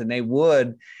month, and they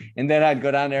would. And then I'd go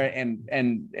down there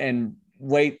and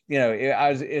wait,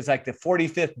 it's like the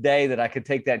 45th day that I could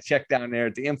take that check down there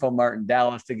at the Info Mart in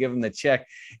Dallas to give them the check.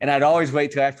 And I'd always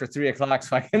wait till after 3:00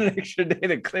 so I get an extra day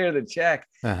to clear the check.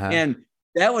 And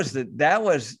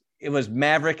it was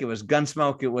maverick. It was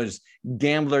Gunsmoke. It was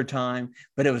gambler time,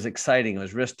 but it was exciting. It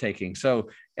was risk taking. So,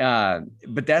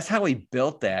 but that's how we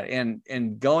built that.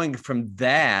 And going from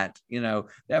that,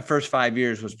 that first 5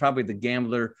 years was probably the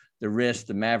gambler, the risk,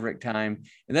 the maverick time.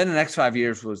 And then the next 5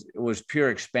 years was pure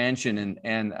expansion.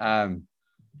 And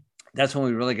that's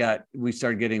when we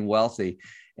started getting wealthy.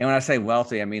 And when I say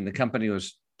wealthy, I mean, the company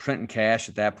was printing cash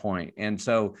at that point. And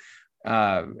so,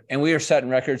 and we were setting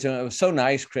records, and it was so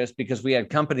nice, Chris, because we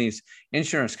had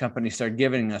insurance companies started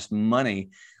giving us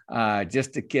money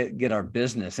just to get our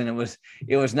business. And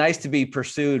it was nice to be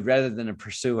pursued rather than a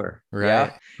pursuer.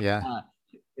 Right. Yeah.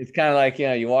 It's kind of like,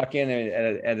 you walk in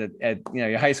at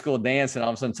your high school dance, and all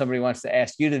of a sudden somebody wants to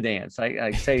ask you to dance.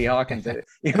 Like Sadie Hawkins,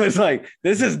 it was like,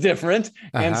 this is different.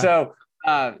 And so,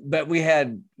 but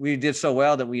we did so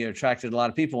well that we attracted a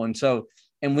lot of people. And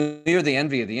we were the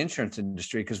envy of the insurance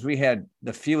industry because we had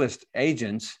the fewest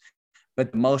agents,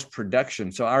 but the most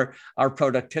production. So our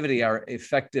productivity, our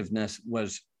effectiveness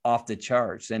was off the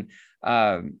charts. And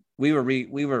we were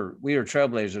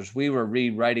trailblazers. We were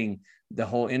rewriting the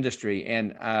whole industry,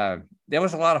 and that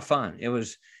was a lot of fun. It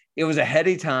was a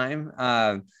heady time.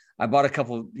 I bought a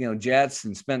couple, jets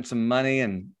and spent some money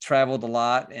and traveled a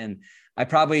lot. And I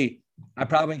probably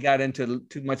got into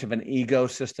too much of an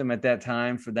ecosystem at that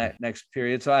time for that next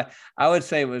period. So I would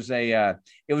say it was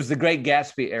the Great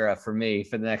Gatsby era for me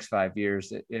for the next 5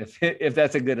 years, if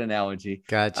that's a good analogy.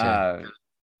 Gotcha.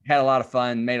 Had a lot of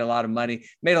fun, made a lot of money,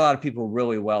 made a lot of people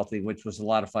really wealthy, which was a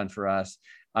lot of fun for us.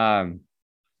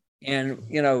 And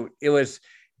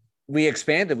we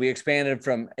expanded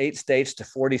from 8 states to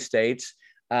 40 states.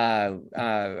 We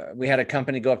had a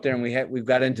company go up there, and we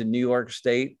got into New York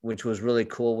State, which was really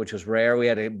cool, which was rare. We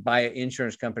had to buy an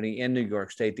insurance company in New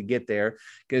York State to get there,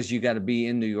 because you got to be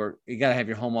in New York. You got to have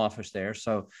your home office there.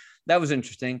 So that was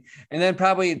interesting. And then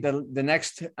probably the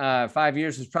next 5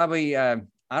 years was probably,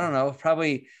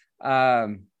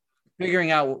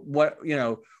 figuring out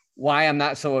why I'm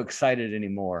not so excited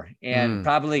anymore. And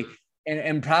probably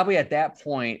at that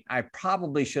point, I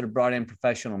probably should have brought in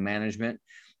professional management.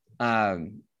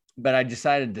 But I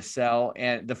decided to sell.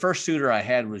 And the first suitor I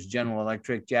had was General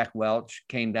Electric. Jack Welch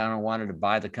came down and wanted to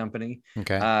buy the company,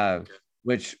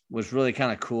 which was really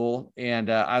kind of cool. And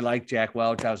I liked Jack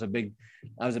Welch. I was a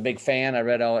big fan. I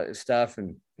read all his stuff,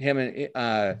 and him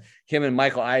and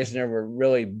Michael Eisner were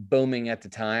really booming at the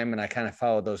time. And I kind of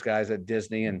followed those guys at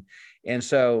Disney. And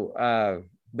so,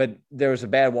 but there was a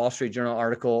bad Wall Street Journal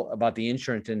article about the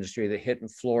insurance industry that hit in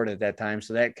Florida at that time.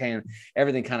 So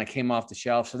everything kind of came off the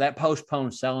shelf. So that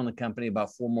postponed selling the company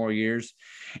about 4 more years.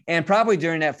 And probably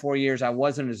during that 4 years, I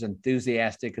wasn't as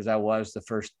enthusiastic as I was the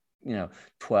first,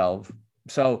 12.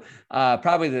 So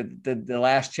probably the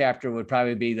last chapter would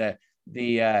probably be the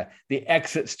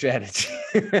exit strategy.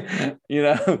 I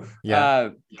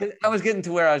was getting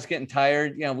to where I was getting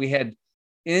tired.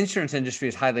 The insurance industry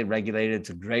is highly regulated.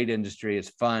 It's a great industry. It's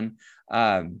fun.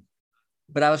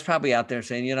 But I was probably out there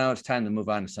saying, it's time to move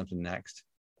on to something next.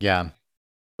 Yeah.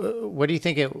 What do you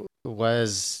think it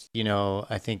was?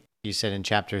 I think you said in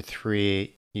chapter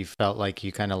 3, you felt like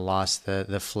you kind of lost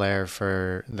the flair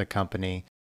for the company.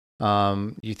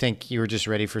 You think you were just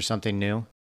ready for something new?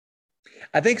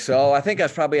 I think so. I think I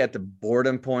was probably at the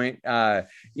boredom point. My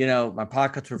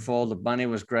pockets were full. The money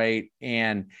was great.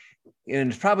 And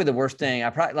it's probably the worst thing.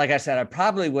 Like I said, I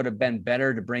probably would have been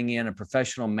better to bring in a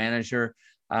professional manager,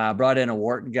 brought in a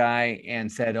Wharton guy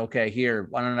and said, okay, here,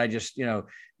 why don't I just,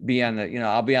 be on the,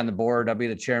 I'll be on the board. I'll be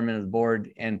the chairman of the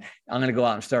board, and I'm going to go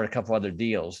out and start a couple other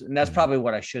deals. And that's probably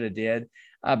what I should have did.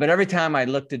 But every time I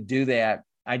looked to do that,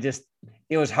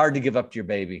 it was hard to give up your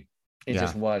baby. It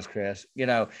just was, Chris,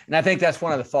 and I think that's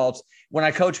one of the faults when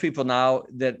I coach people now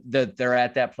that they're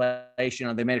at that place,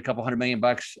 they made a couple $100 million,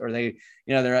 or they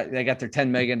got their $10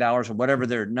 million or whatever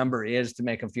their number is to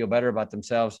make them feel better about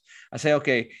themselves. I say,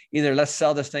 okay, either let's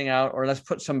sell this thing out, or let's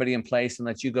put somebody in place and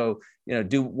let you go,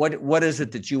 do what is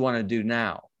it that you want to do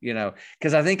now?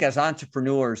 Because I think as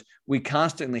entrepreneurs, we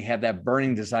constantly have that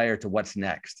burning desire to what's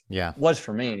next. Yeah. Was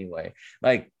for me anyway.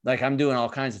 Like I'm doing all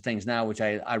kinds of things now, which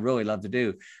I really love to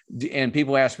do. And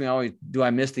people ask me always, do I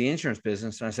miss the insurance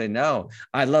business? And I say, no,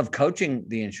 I love coaching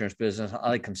the insurance business. I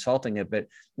like consulting it, but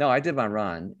no, I did my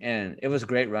run, and it was a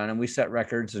great run, and we set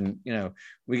records, and,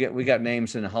 we got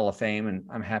names in the Hall of Fame, and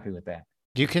I'm happy with that.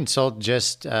 Do you consult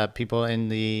just people in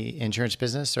the insurance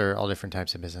business or all different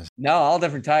types of business? No, all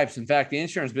different types. In fact, the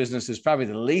insurance business is probably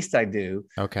the least I do.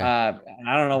 Okay. And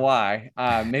I don't know why.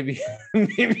 Maybe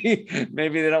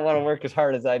they don't want to work as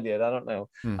hard as I did. I don't know.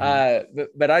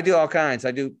 But I do all kinds.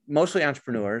 I do mostly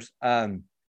entrepreneurs.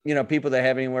 People that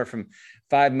have anywhere from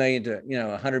 $5 million to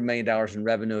 $100 million in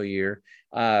revenue a year.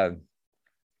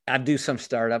 I do some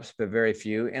startups, but very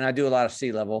few, and I do a lot of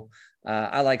C-level.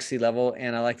 I like C-level,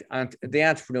 and I like the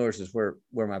entrepreneurs is where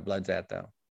my blood's at, though.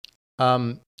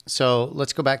 So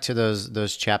let's go back to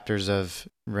those chapters of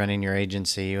running your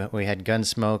agency. We had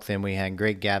Gunsmoke, then we had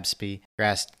Great Gatsby,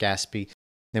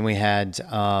 then we had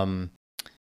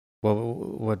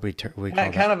what we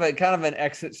call kind of an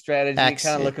exit strategy,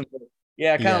 kind of looking for.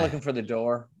 Yeah, kind of looking for the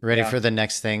door. Ready for the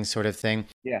next thing, sort of thing.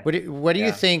 Yeah. What do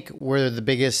you think were the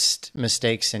biggest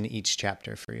mistakes in each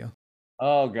chapter for you?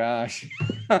 Oh gosh.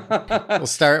 We'll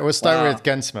start with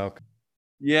Gunsmoke.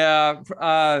 Yeah.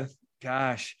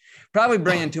 Gosh, probably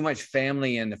bringing too much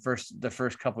family in the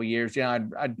first couple of years.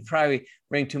 I'd probably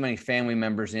bring too many family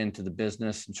members into the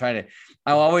business and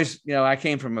I always, I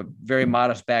came from a very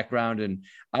modest background and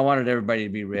I wanted everybody to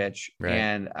be rich. Right.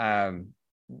 And,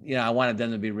 I wanted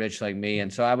them to be rich like me.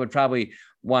 And so I would probably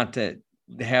want to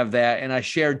have that. And I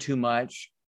shared too much.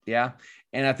 Yeah.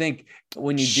 And I think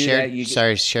when you do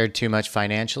that, shared too much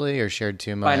financially or shared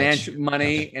too much financial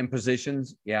money and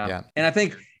positions. Yeah. And I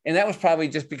think, and that was probably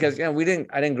just because, I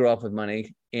didn't grow up with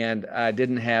money and I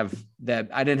didn't have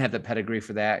the pedigree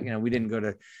for that. We didn't go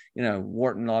to,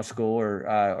 Wharton Law School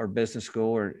or business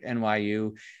school or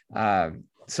NYU.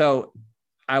 So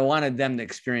I wanted them to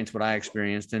experience what I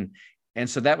experienced. And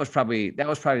so that was probably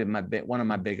one of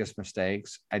my biggest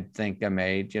mistakes I think I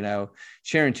made,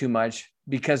 sharing too much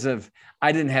because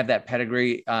I didn't have that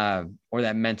pedigree or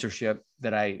that mentorship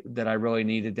that I really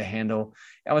needed to handle.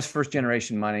 That was first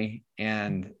generation money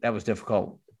and that was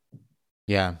difficult.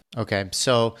 Yeah. Okay.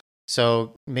 So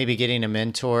maybe getting a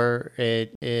mentor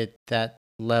at that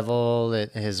level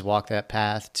that has walked that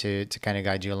path to kind of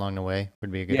guide you along the way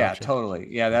would be a good option. Yeah, totally.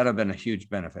 Yeah. That'd have been a huge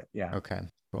benefit. Yeah. Okay,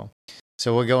 cool.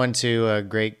 So we'll go into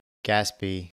Great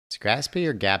Gatsby. It's Gatsby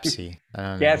or Gapsy? I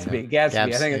don't know. Gatsby. I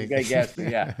think it's Great Gatsby.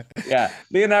 Yeah. Yeah.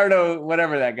 Leonardo,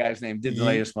 whatever that guy's name, did the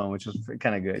latest one, which was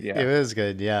kind of good. Yeah. It was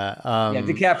good. Yeah.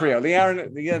 DiCaprio.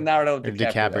 Leonardo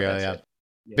DiCaprio.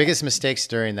 Yeah. Biggest mistakes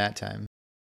during that time?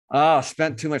 Oh,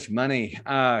 spent too much money.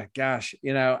 Gosh,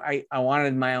 I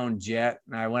wanted my own jet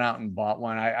and I went out and bought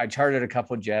one. I chartered a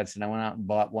couple of jets and I went out and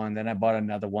bought one. Then I bought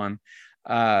another one.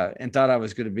 And thought I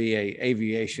was going to be a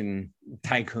aviation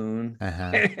tycoon.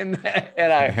 and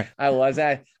I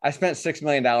spent $6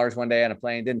 million one day on a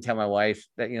plane. Didn't tell my wife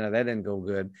that, that didn't go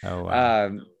good. Oh,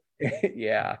 wow.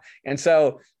 Yeah. And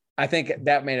so I think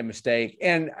that made a mistake.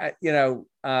 And,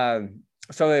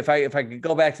 so if I could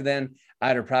go back to then,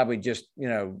 I'd have probably just,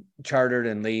 chartered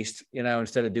and leased,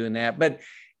 instead of doing that. But,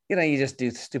 you just do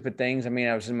stupid things. I mean,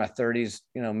 I was in my 30s,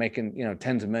 making,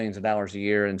 tens of millions of dollars a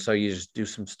year. And so you just do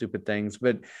some stupid things.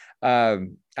 But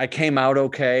I came out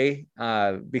okay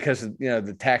because of,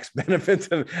 the tax benefits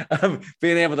of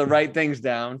being able to write things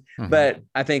down. Mm-hmm. But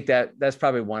I think that's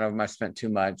probably one of them. I spent too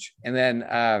much. And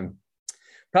then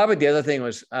probably the other thing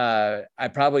was I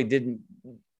probably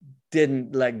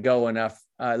didn't let go enough.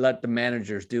 Let the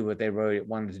managers do what they really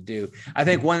wanted to do. I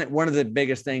think one of the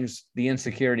biggest things, the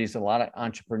insecurities a lot of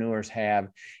entrepreneurs have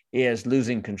is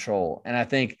losing control. And I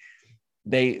think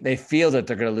they feel that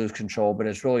they're going to lose control, but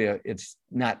it's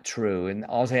not true. And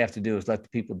all they have to do is let the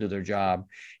people do their job.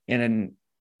 And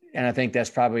I think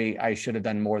that's probably, I should have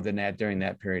done more than that during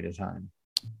that period of time.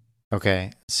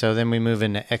 Okay. So then we move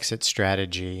into exit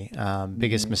strategy.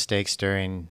 Biggest mistakes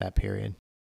during that period.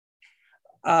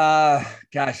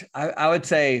 Gosh, I would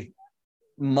say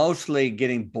mostly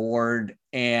getting bored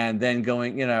and then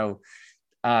going, and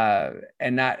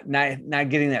not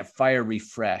getting that fire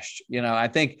refreshed. I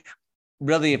think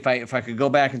really if I could go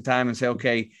back in time and say,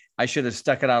 okay, I should have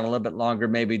stuck it out a little bit longer,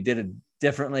 maybe did it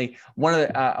differently. One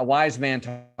of a wise man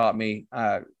taught me,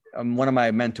 one of my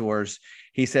mentors,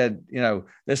 he said,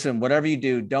 listen, whatever you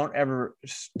do, don't ever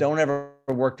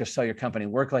work to sell your company.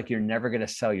 Work like you're never going to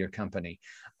sell your company.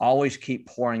 Always keep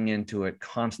pouring into it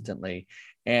constantly,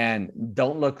 and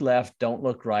don't look left, don't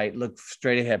look right, look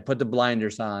straight ahead, put the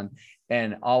blinders on,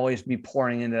 and always be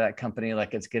pouring into that company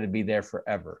like it's going to be there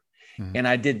forever. Mm-hmm. And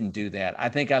I didn't do that. I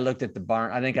think I looked at the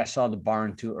barn. I think I saw the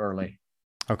barn too early.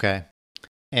 Okay.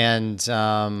 And,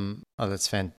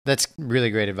 that's really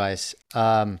great advice.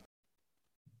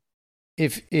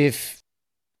 If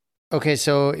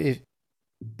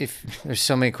there's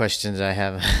so many questions I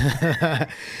have,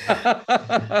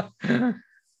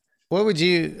 what would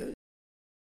you,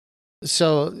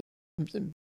 So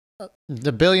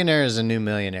the billionaire is a new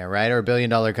millionaire, right? Or $1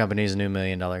 billion company is a new $1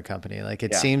 million company. Like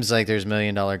it seems like there's $1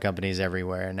 million companies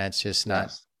everywhere, and that's just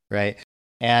not right.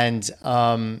 And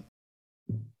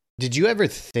did you ever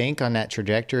think on that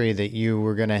trajectory that you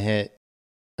were going to hit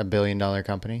 $1 billion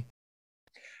company?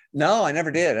 No, I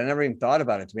never did. I never even thought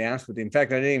about it, to be honest with you. In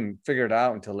fact, I didn't even figure it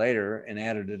out until later and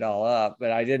added it all up.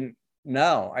 But I didn't.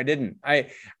 No, I didn't.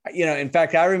 In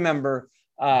fact, I remember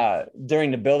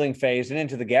during the building phase and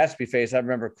into the Gatsby phase, I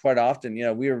remember quite often,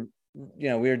 we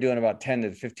were doing about 10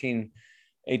 to 15,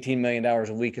 $18 million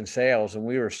a week in sales, and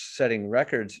we were setting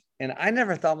records. And I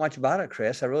never thought much about it,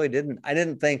 Chris. I really didn't. I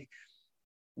didn't think,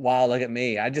 wow, look at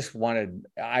me. I just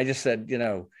said,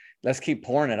 let's keep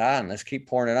pouring it on. Let's keep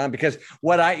pouring it on. Because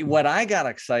what I got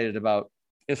excited about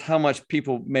is how much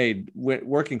people made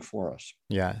working for us.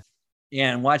 Yeah.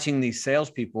 And watching these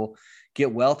salespeople get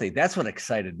wealthy. That's what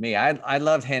excited me. I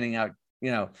loved handing out,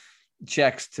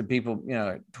 checks to people,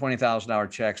 $20,000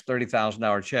 checks,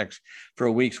 $30,000 checks for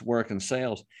a week's work in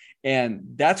sales. And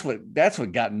that's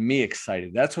what got me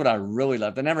excited. That's what I really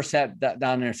loved. I never sat down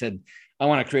there and said, I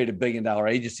want to create $1 billion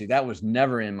agency. That was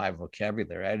never in my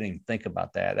vocabulary. I didn't even think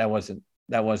about that. That wasn't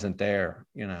there,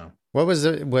 What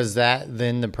was that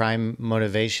then the prime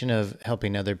motivation of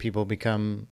helping other people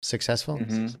become successful?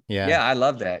 Mm-hmm. Yeah, I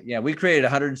love that. Yeah, we created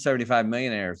 175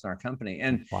 millionaires in our company,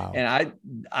 and wow. And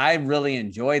I really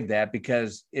enjoyed that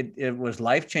because it was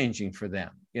life changing for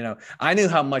them. I knew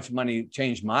how much money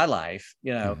changed my life,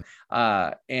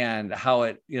 and how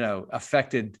it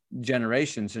affected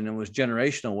generations, and it was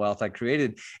generational wealth I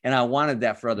created, and I wanted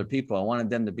that for other people. I wanted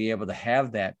them to be able to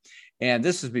have that, and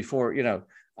this is before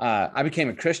I became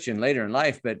a Christian later in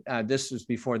life, but this was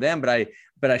before then.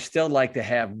 But I still like to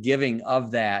have giving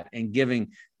of that and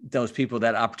giving those people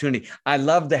that opportunity. I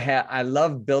love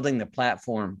building the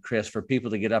platform, Chris, for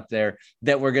people to get up there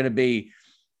that we're going to be,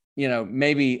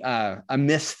 maybe a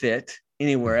misfit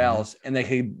anywhere else, and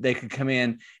they could come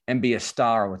in and be a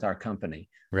star with our company.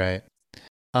 Right.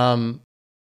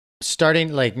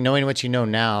 Starting, like, knowing what you know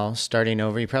now, starting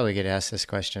over. You probably get asked this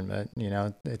question, but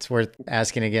it's worth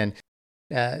asking again.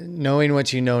 Knowing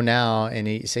what you know now,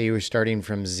 and say you were starting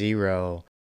from zero,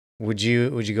 would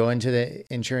you go into the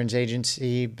insurance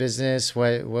agency business?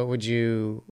 What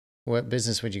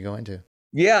business would you go into?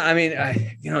 Yeah, I mean,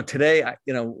 today,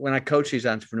 when I coach these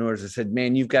entrepreneurs, I said,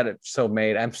 man, you've got it so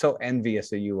made. I'm so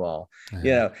envious of you all.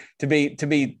 To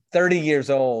be 30 years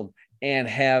old and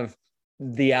have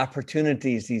the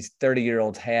opportunities these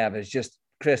 30-year-olds have is just,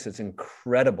 Chris, it's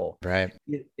incredible. Right.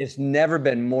 It's never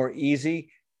been more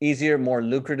easier, more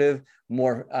lucrative,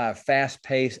 more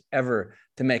fast-paced ever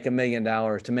to make $1 million,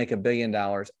 to make $1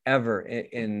 billion ever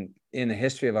in the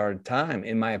history of our time,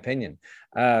 in my opinion.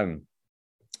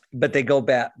 But they go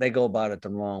about it the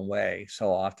wrong way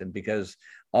so often, because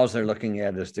all they're looking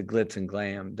at is the glitz and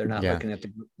glam. They're not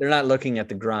looking at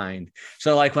the grind.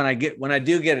 So like when I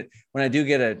do get a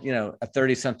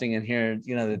 30-something in here,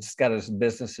 that's got his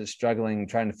business is struggling,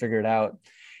 trying to figure it out.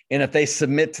 And if they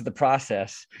submit to the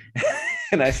process,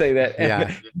 and I say that,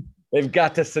 they've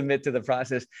got to submit to the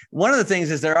process. One of the things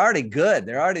is they're already good.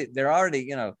 They're already,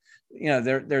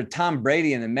 they're Tom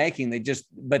Brady in the making.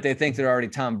 But they think they're already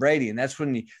Tom Brady. And that's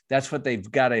what they've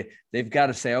got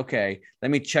to say, okay,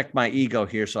 let me check my ego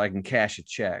here so I can cash a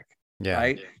check. Yeah.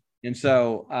 Right. And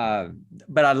so,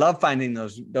 but I love finding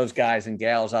those guys and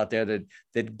gals out there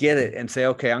that get it and say,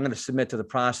 okay, I'm going to submit to the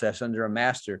process under a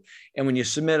master. And when you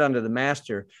submit under the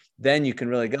master, then you can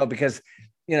really go, because,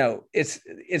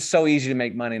 it's so easy to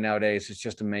make money nowadays. It's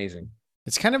just amazing.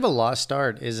 It's kind of a lost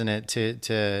art, isn't it?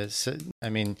 I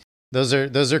mean, those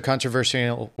are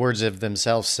controversial words of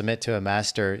themselves. Submit to a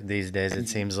master these days, it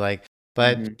seems like.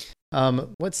 But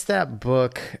what's that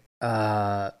book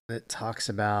that talks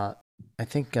about? I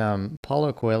think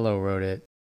Paulo Coelho wrote it.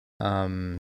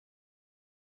 I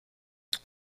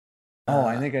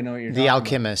think I know what you're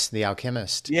talking about. The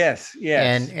Alchemist. Yes.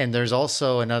 And there's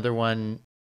also another one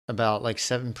about like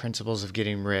 7 principles of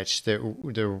getting rich that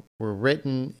were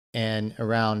written and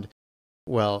around.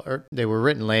 Well, they were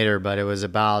written later, but it was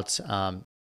about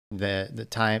the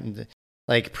time,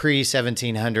 like pre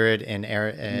 1700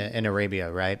 in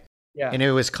Arabia, right? Yeah. And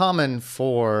it was common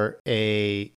for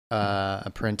a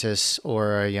apprentice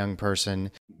or a young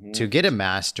person to get a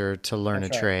master to learn a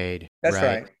trade. That's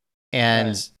right.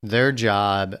 And their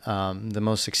job, the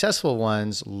most successful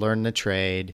ones, learn the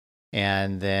trade,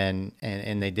 and then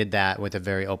and they did that with a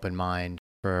very open mind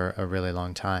for a really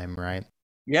long time, right?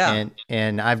 Yeah.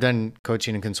 And I've done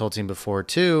coaching and consulting before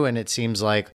too, and it seems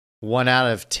like 1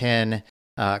 out of 10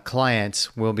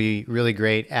 clients will be really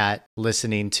great at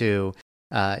listening to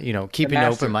keeping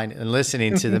an open mind and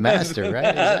listening to the master, right?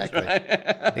 Exactly.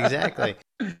 Right. Exactly.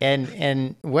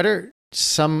 And what are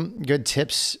some good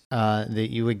tips that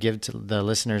you would give to the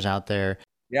listeners out there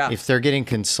if they're getting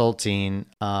consulting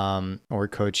or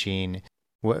coaching,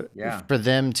 for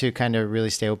them to kind of really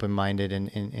stay open-minded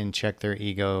and check their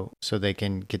ego so they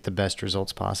can get the best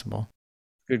results possible?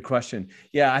 Good question.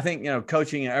 Yeah, I think,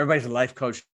 coaching, everybody's a life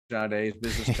coach nowadays,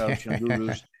 business coach,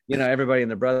 gurus, everybody and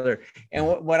their brother. And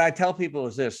what I tell people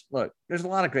is this: look, there's a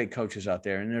lot of great coaches out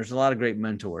there, and there's a lot of great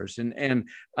mentors, and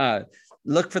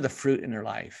look for the fruit in their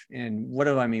life. And what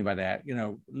do I mean by that?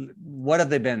 What have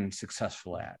they been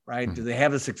successful at, right? Mm-hmm. Do they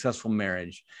have a successful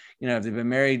marriage? If they've been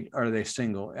married, or are they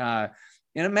single?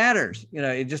 And it matters.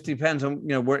 It just depends on,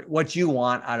 what you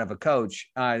want out of a coach.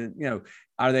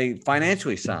 Are they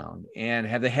financially sound, and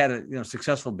have they had a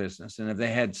successful business, and have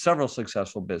they had several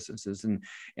successful businesses?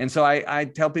 And so I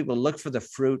tell people, look for the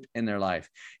fruit in their life,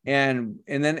 and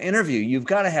then interview. You've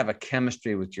got to have a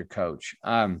chemistry with your coach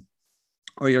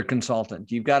or your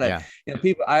consultant. You've got to,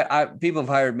 people have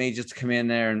hired me just to come in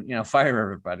there and fire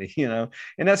everybody, and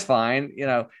that's fine.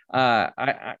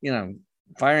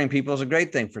 Firing people is a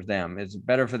great thing for them. It's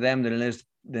better for them than it is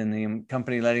than the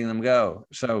company letting them go.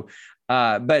 So,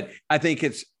 but I think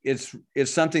it's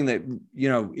something that,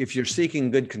 if you're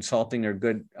seeking good consulting or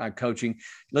good coaching,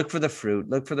 look for the fruit,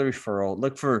 look for the referral,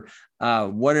 look for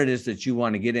what it is that you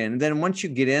want to get in. And then once you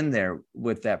get in there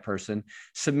with that person,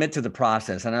 submit to the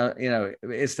process. And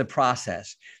it's the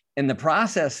process, and the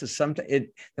process is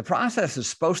the process is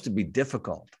supposed to be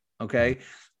difficult. Okay.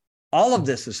 All of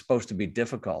this is supposed to be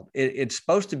difficult. It's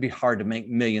supposed to be hard to make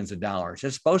millions of dollars.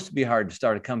 It's supposed to be hard to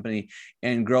start a company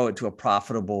and grow it to a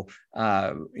profitable,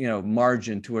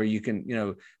 margin to where you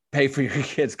can, pay for your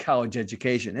kids' college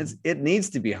education. It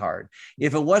needs to be hard.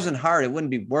 If it wasn't hard, it wouldn't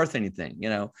be worth anything,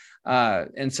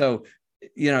 And so,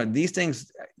 these things,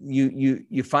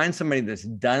 you find somebody that's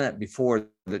done it before,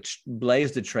 that's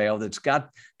blazed the trail, that's got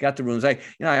the rules. I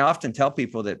often tell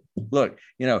people that, look,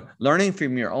 learning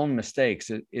from your own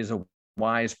mistakes is a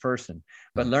wise person,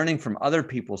 but learning from other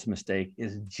people's mistake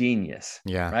is genius.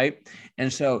 Yeah. Right.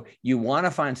 And so you want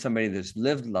to find somebody that's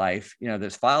lived life,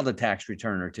 that's filed a tax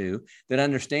return or two, that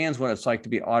understands what it's like to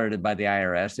be audited by the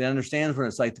IRS, that understands what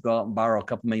it's like to go out and borrow a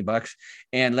couple $1,000,000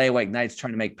 and lay awake nights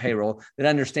trying to make payroll, that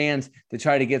understands to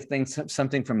try to get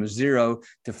something from $0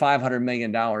 to $500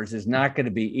 million is not going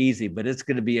to be easy, but it's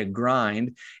going to be a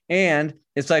grind. And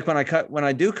it's like when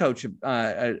I do coach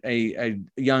a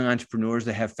young entrepreneurs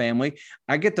that have family,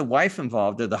 I get the wife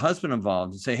involved or the husband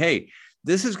involved and say, hey,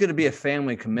 this is going to be a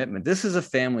family commitment. This is a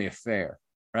family affair,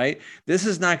 right? This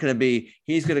is not going to be,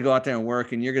 he's going to go out there and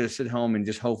work and you're going to sit home and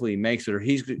just hopefully he makes it, or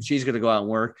she's going to go out and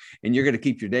work and you're going to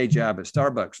keep your day job at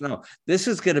Starbucks. No, this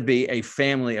is going to be a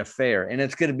family affair, and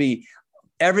it's going to be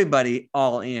everybody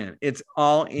all in. It's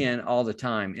all in all the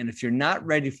time. And if you're not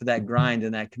ready for that grind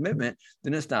and that commitment,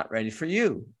 then it's not ready for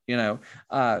you,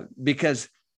 because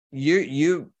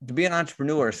you to be an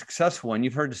entrepreneur, a successful one,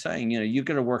 you've heard the saying, you're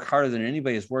going to work harder than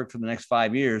anybody has worked for the next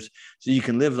 5 years so you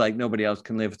can live like nobody else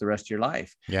can live the rest of your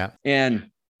life. Yeah. And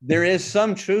there is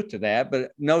some truth to that,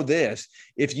 but know this: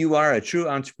 if you are a true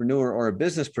entrepreneur or a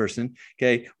business person,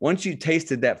 okay, once you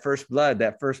tasted that first blood,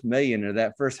 that first million, or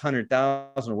that first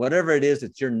 100,000, whatever it is,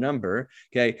 it's your number.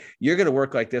 Okay, you're going to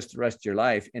work like this the rest of your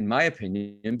life, in my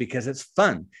opinion, because it's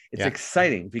fun, it's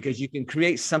exciting, because you can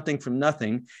create something from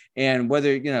nothing. And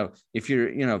whether if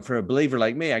you're for a believer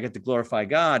like me, I get to glorify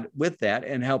God with that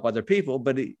and help other people.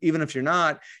 But even if you're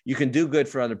not, you can do good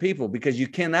for other people, because you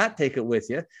cannot take it with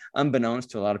you, unbeknownst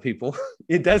to a lot of people.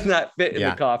 It does not fit in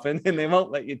the coffin, and they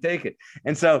won't let you take it.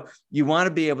 And so you want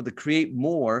to be able to create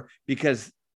more,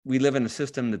 because we live in a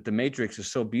system that the matrix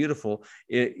is so beautiful.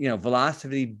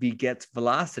 Velocity begets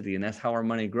velocity, and that's how our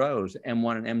money grows,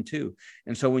 M1 and M2.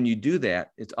 And so when you do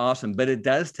that, it's awesome. But it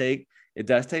does take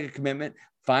a commitment.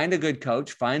 Find a good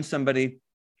coach. Find somebody.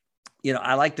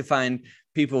 I like to find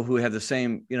people who have the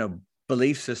same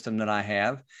belief system that I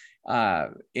have,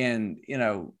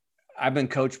 I've been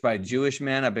coached by Jewish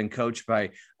men. I've been coached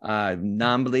by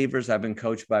non-believers. I've been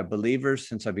coached by believers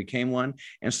since I became one.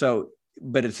 And so,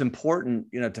 but it's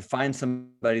important, to find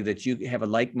somebody that you have a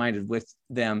like-minded with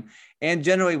them. And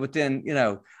generally within,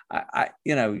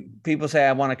 people say,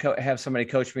 I want to have somebody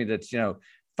coach me that's,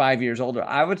 5 years older.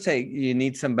 I would say you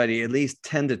need somebody at least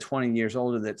 10 to 20 years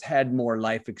older that's had more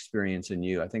life experience than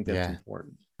you. I think that's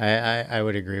important. I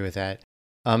would agree with that.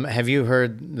 Have you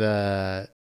heard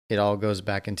it all goes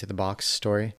back into the box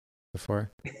story before?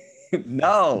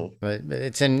 No, but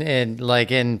it's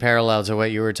in parallel to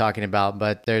what you were talking about.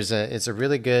 But it's a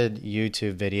really good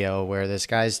YouTube video where this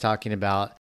guy's talking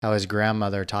about how his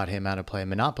grandmother taught him how to play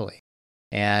Monopoly.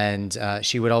 and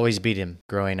she would always beat him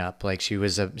growing up. Like she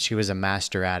was a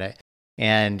master at it,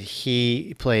 and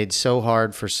he played so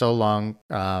hard for so long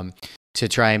to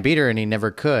try and beat her, and he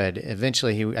never could.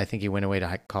 Eventually, I think he went away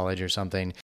to college or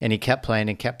something, and he kept playing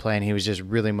and kept playing. He was just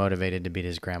really motivated to beat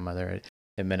his grandmother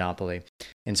at Monopoly,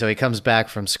 and so he comes back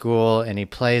from school and he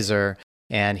plays her,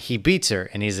 and he beats her,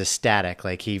 and he's ecstatic,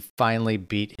 like he finally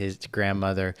beat his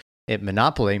grandmother at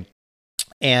Monopoly,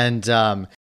 and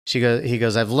he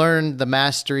goes, I've learned the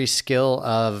mastery skill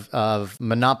of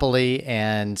Monopoly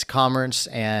and commerce,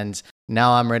 and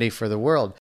now I'm ready for the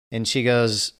world. And she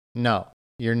goes, no,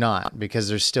 you're not, because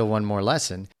there's still one more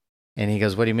lesson. And he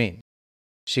goes, what do you mean?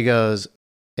 She goes,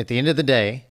 at the end of the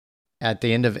day, at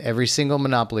the end of every single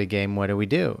Monopoly game, what do we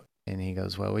do? And he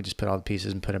goes, well, we just put all the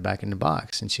pieces and put it back in the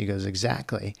box. And she goes,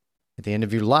 exactly. At the end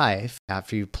of your life,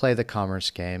 after you play the commerce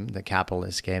game, the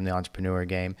capitalist game, the entrepreneur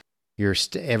game,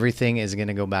 everything is going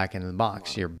to go back into the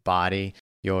box. Your body,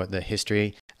 the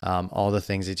history, all the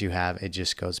things that you have, it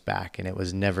just goes back, and it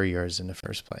was never yours in the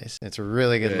first place. It's a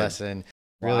really good lesson.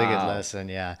 Really good lesson.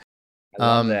 Yeah. I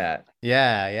love that.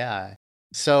 Yeah.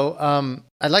 So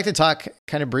I'd like to talk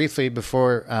kind of briefly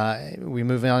before we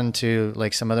move on to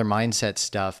like some other mindset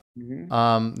stuff.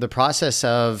 Mm-hmm. The process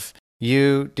of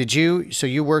you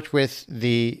worked with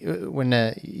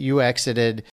when you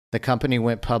exited, the company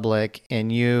went public,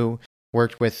 and you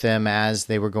worked with them as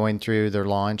they were going through their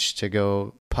launch to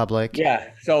go public.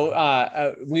 Yeah. So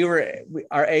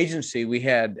our agency, we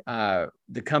had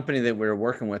the company that we were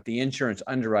working with, the insurance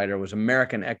underwriter was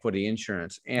American Equity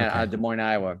Insurance, and out of Des Moines,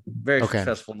 Iowa, very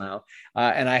successful now.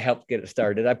 And I helped get it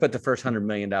started. I put the first $100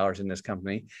 million in this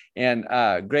company, and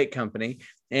great company.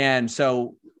 And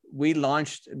so we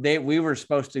launched, we were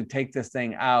supposed to take this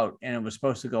thing out, and it was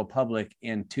supposed to go public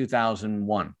in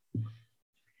 2001.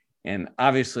 And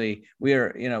obviously we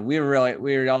were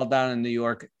all down in New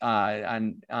York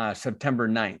on September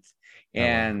 9th.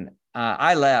 And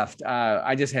I left.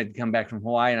 I just had to come back from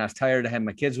Hawaii, and I was tired. I had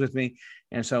my kids with me.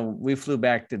 And so we flew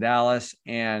back to Dallas,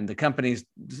 and the companies,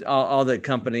 all the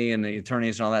company and the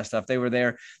attorneys and all that stuff, they were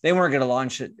there. They weren't going to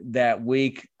launch it that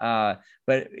week, but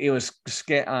it was,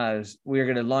 we were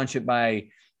going to launch it by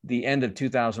the end of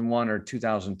 2001 or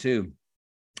 2002.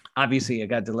 Obviously it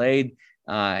got delayed.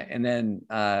 And then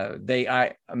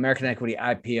American Equity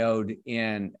IPO'd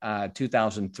in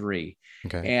 2003.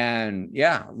 Okay. And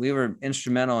yeah, we were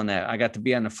instrumental in that. I got to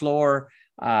be on the floor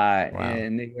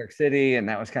in New York City, and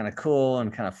that was kind of cool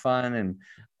and kind of fun. And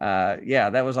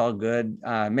that was all good.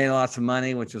 Made lots of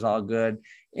money, which was all good.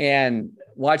 And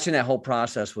watching that whole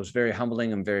process was very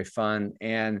humbling and very fun.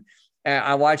 And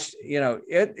I watched,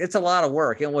 it's a lot of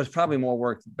work. It was probably more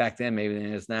work back then maybe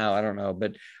than it is now. I don't know.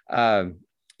 But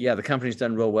the company's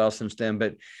done real well since then.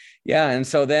 But and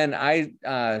so then I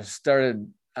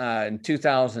started in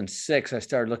 2006. I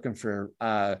started looking for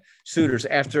suitors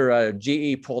after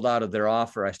GE pulled out of their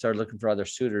offer. I started looking for other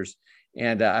suitors,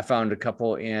 and I found a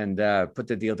couple and put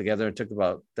the deal together. It took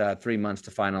about 3 months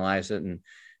to finalize it,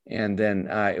 and then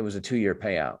it was a 2-year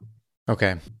payout.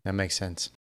 Okay, that makes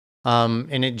sense. And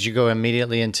did you go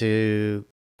immediately into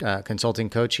consulting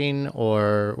coaching,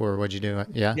 or what'd you do?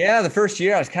 Yeah. The first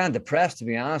year I was kind of depressed, to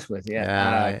be honest with you.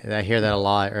 I hear that a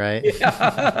lot, right?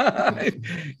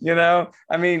 Yeah.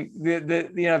 I mean,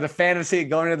 the fantasy of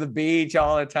going to the beach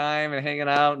all the time and hanging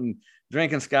out and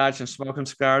drinking scotch and smoking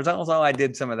cigars. That was all I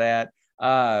did. Some of that,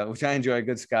 which I enjoy, a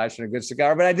good scotch and a good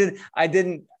cigar. But I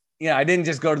didn't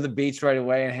just go to the beach right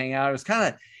away and hang out. It was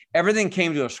kind of, everything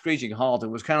came to a screeching halt. It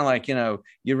was kind of like,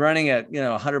 you're running at,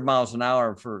 100 miles an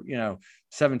hour for,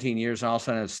 17 years, and all of a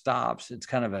sudden it stops. It's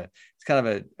kind of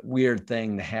a weird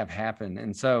thing to have happen.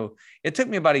 And so it took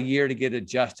me about a year to get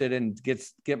adjusted and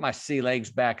get my sea legs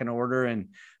back in order. And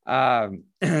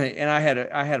I had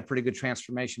a pretty good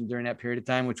transformation during that period of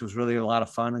time, which was really a lot of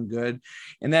fun and good.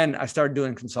 And then I started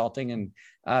doing consulting and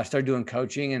started doing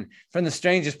coaching, and from the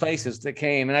strangest places that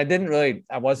came. And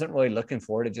I wasn't really looking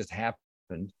for it. It just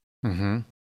happened. Mm-hmm.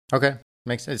 Okay.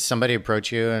 Makes sense. Somebody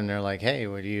approach you and they're like, hey,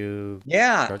 what do you?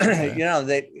 Yeah. In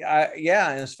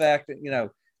fact,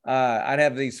 I'd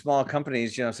have these small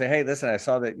companies, say, hey, listen, I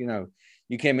saw that,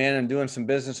 you came in and doing some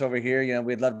business over here.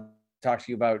 We'd love to talk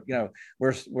to you about,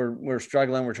 we're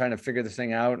struggling. We're trying to figure this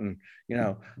thing out. And,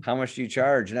 how much do you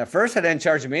charge? And at first I didn't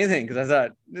charge them anything, because I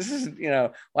thought, this is,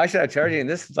 why should I charge you? And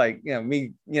this is like,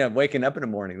 me, waking up in the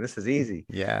morning. This is easy.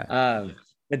 Yeah.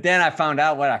 But then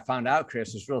what I found out,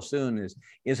 Chris, is real soon is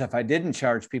if I didn't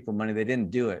charge people money, they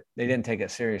didn't do it. They didn't take it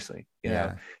seriously. You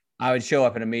know, I would show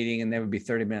up at a meeting and they would be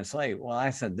 30 minutes late. Well, I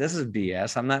said, this is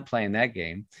BS. I'm not playing that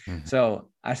game. Mm-hmm. So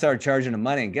I started charging them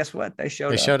money, and guess what? They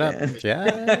showed up.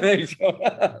 Yeah. They showed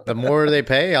up. The more they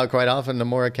pay, quite often, the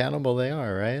more accountable they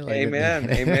are, right? Like, Amen.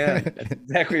 That's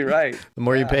exactly right. The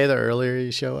more you pay, the earlier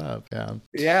you show up. Yeah.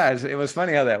 Yeah. It was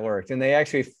funny how that worked. And they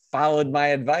actually followed my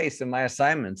advice and my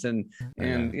assignments. And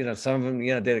some of them,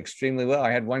 did extremely well. I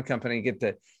had one company get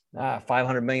to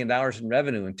 $500 million in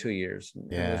revenue in 2 years.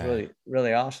 Yeah. It was really,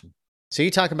 really awesome. So you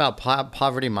talk about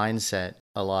poverty mindset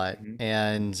a lot, mm-hmm.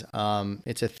 and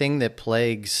it's a thing that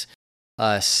plagues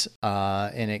us,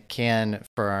 and it can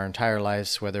for our entire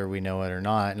lives, whether we know it or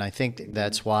not. And I think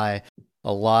that's why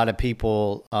a lot of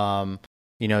people,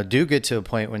 do get to a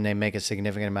point when they make a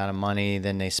significant amount of money,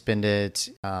 then they spend it,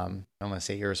 I don't want to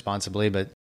say irresponsibly,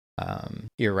 but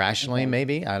irrationally,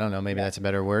 maybe. I don't know, maybe that's a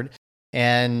better word.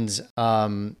 And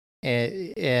so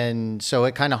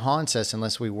it kind of haunts us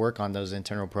unless we work on those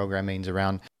internal programmings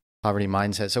around poverty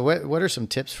mindset. So what are some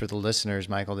tips for the listeners,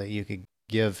 Michael, that you could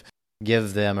give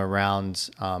them around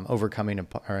overcoming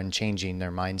and changing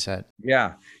their mindset?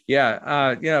 Yeah.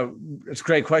 It's a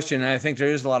great question. And I think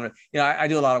there is a lot of, I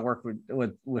do a lot of work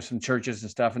with some churches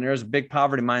and stuff, and there's a big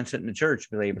poverty mindset in the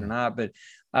church, believe it or not. But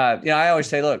I always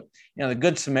say, look, the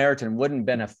Good Samaritan wouldn't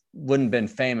been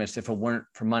famous if it weren't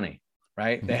for money,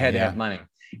 right? They had to have money.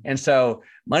 And so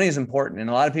money is important. And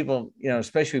a lot of people,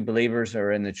 especially believers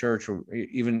or in the church, or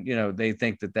even, they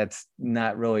think that that's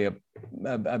not really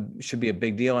should be a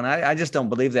big deal. And I just don't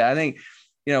believe that. I think,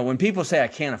 when people say I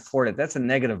can't afford it, that's a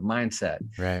negative mindset.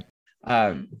 Right.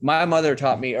 My mother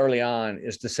taught me early on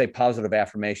is to say positive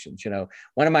affirmations.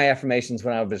 One of my affirmations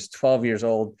when I was 12 years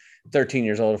old, 13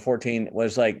 years old, or 14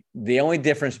 was like, the only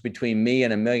difference between me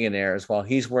and a millionaire is while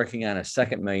he's working on a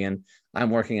second million,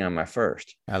 I'm working on my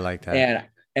first. I like that.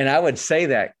 And I would say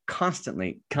that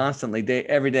constantly,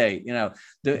 every day.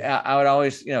 I would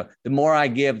always, the more I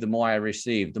give, the more I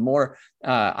receive. The more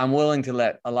I'm willing to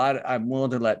let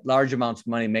large amounts of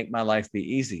money make my life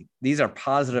be easy. These are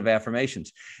positive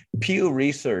affirmations. Pew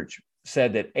Research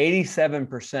said that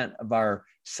 87% of our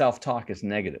self-talk is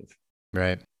negative.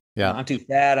 Right. Yeah. I'm too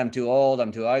fat. I'm too old.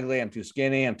 I'm too ugly. I'm too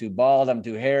skinny. I'm too bald. I'm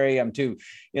too hairy. I'm too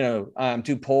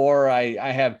poor.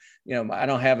 I have, I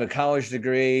don't have a college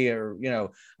degree, or,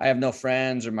 I have no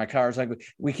friends, or my car's like,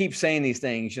 we keep saying these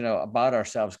things, about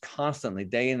ourselves constantly,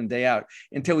 day in and day out,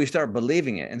 until we start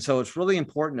believing it. And so it's really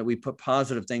important that we put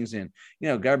positive things in,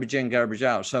 garbage in, garbage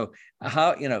out. So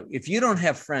if you don't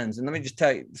have friends, and let me just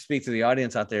speak to the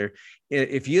audience out there,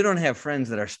 if you don't have friends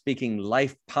that are speaking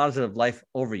positive life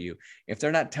over you, if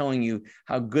they're not telling you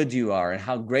how good you are and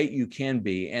how great you can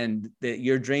be, and that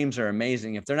your dreams are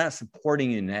amazing, if they're not supporting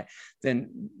you in that,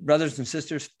 then brothers and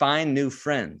sisters, find new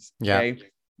friends. Okay. Yeah.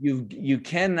 You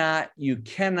cannot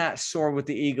soar with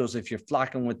the eagles if you're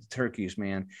flocking with the turkeys,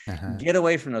 man. Uh-huh. Get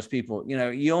away from those people.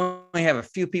 You only have a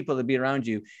few people to be around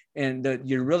you, and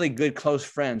you're really good, close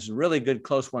friends, really good,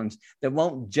 close ones that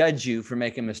won't judge you for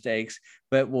making mistakes,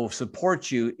 but will support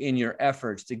you in your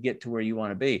efforts to get to where you want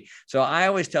to be. So I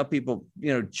always tell people,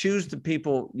 choose the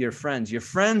people, your friends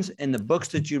and the books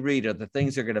that you read are the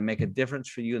things that are going to make a difference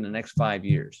for you in the next 5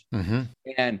 years. Mm-hmm.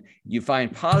 And you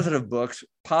find positive books.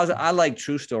 I like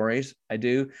true stories. I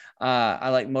do. I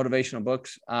like motivational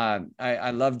books.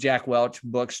 I love Jack Welch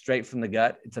books, Straight from the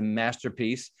Gut. It's a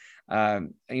masterpiece. I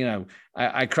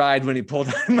cried when he pulled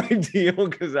out my deal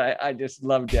because I just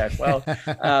love Jack Welch.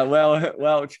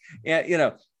 Welch.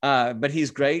 Yeah, but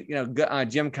he's great.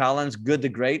 Jim Collins, Good to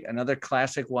Great, another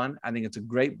classic one. I think it's a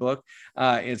great book.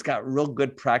 It's got real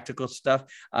good practical stuff.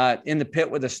 In the Pit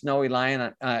with a Snowy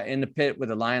Lion, In the Pit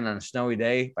with a Lion on a Snowy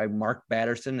Day by Mark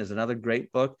Batterson is another great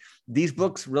book. These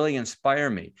books really inspire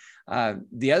me.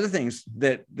 The other things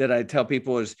that I tell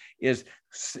people is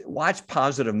watch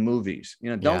positive movies.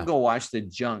 Don't go watch the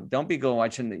junk. Don't be go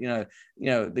watching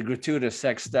the gratuitous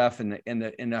sex stuff and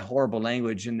the horrible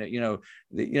language and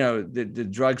the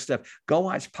drug stuff. Go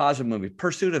watch positive movies.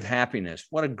 Pursuit of Happiness.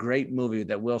 What a great movie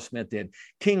that Will Smith did.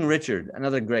 King Richard,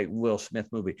 another great Will Smith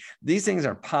movie. These things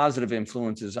are positive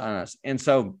influences on us. And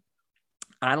so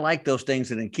I like those things,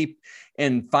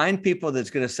 and find people that's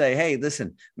going to say, hey,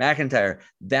 listen, McIntyre,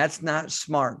 that's not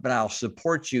smart, but I'll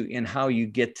support you in how you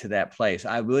get to that place.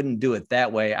 I wouldn't do it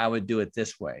that way. I would do it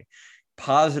this way.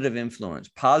 Positive influence,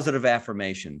 positive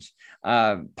affirmations.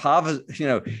 If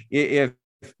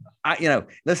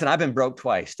listen, I've been broke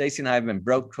twice. Stacy and I have been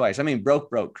broke twice. I mean, broke,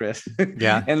 Chris.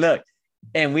 Yeah. And look,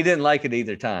 And we didn't like it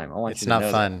either time. I want It's you to not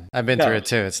know fun. that. I've been No. through it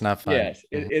too. It's not fun. Yes,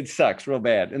 it sucks real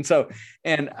bad. And so,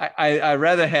 and I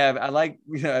rather have, I like,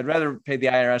 I'd rather pay the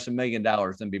IRS $1 million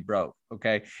than be broke.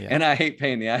 Okay. Yeah. And I hate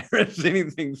paying the IRS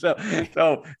anything. So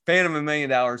paying them $1 million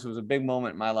was a big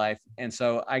moment in my life. And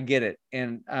so I get it.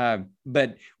 And,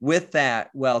 but with that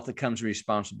wealth, it comes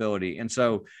responsibility. And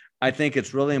so I think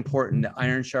it's really important that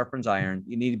iron sharpens iron.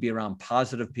 You need to be around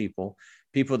positive people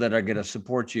that are going to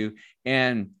support you.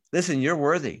 And listen, you're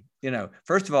worthy.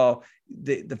 First of all,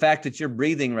 the fact that you're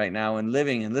breathing right now and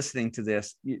living and listening to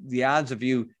this, the odds of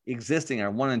you existing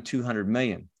are 1 in 200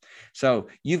 million. So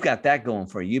you've got that going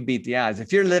for you. You beat the odds.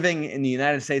 If you're living in the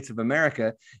United States of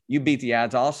America, you beat the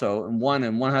odds also in 1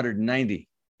 in 190.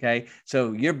 Okay.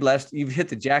 So you're blessed. You've hit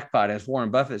the jackpot, as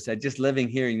Warren Buffett said, just living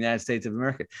here in the United States of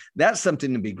America. That's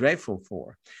something to be grateful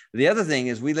for. The other thing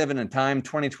is we live in a time,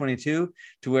 2022,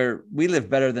 to where we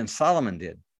live better than Solomon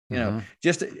did.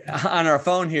 Just on our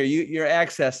phone here, you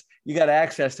got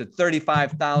access to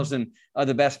 35,000 of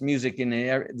the best music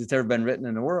that's ever been written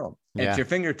in the world at your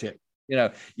fingertip.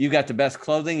 You've got the best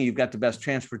clothing, you've got the best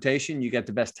transportation, you got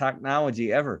the best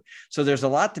technology ever. So there's a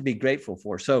lot to be grateful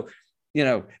for. So,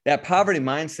 that poverty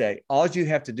mindset, all you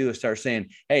have to do is start saying,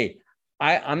 hey,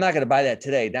 I'm not going to buy that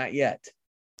today. Not yet.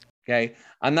 Okay.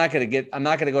 I'm not going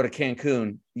to go to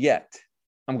Cancun yet.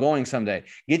 I'm going someday.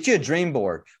 Get you a dream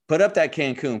board, put up that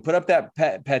Cancun, put up that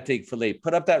Patek Philippe,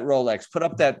 put up that Rolex, put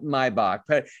up that Maybach,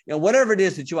 whatever it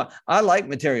is that you want. I like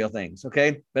material things.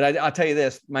 Okay. But I'll tell you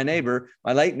this, my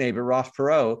late neighbor, Ross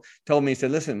Perot, told me, he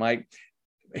said, listen, Mike,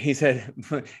 he said,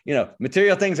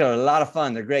 material things are a lot of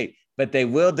fun. They're great, but they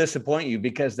will disappoint you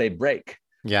because they break.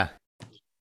 Yeah.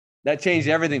 That changed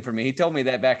everything for me. He told me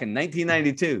that back in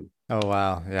 1992. Oh,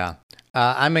 wow. Yeah.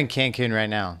 I'm in Cancun right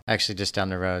now, actually just down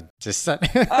the road.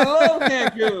 I love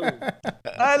Cancun.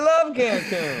 I love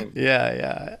Cancun.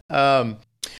 Yeah.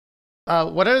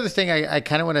 What other thing I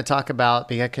kind of want to talk about,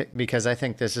 because I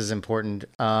think this is important,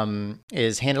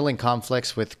 is handling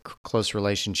conflicts with close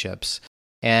relationships.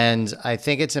 And I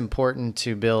think it's important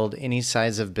to build any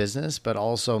size of business, but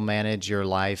also manage your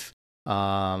life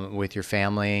with your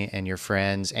family and your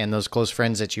friends and those close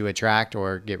friends that you attract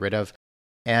or get rid of.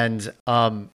 And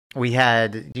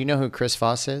do you know who Chris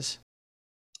Voss is?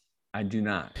 I do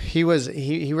not. He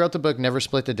wrote the book Never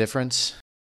Split the Difference.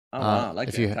 Oh, wow. I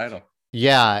like that title.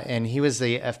 Yeah, and he was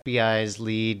the FBI's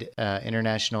lead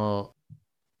international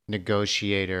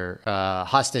negotiator,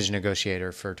 hostage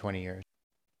negotiator for 20 years.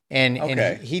 And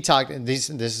he talked,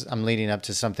 this I'm leading up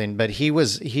to something, but he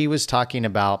was talking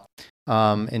about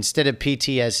instead of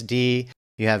PTSD,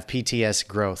 you have PTS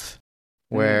growth.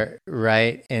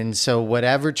 Right? And so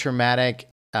whatever traumatic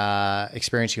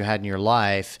experience you had in your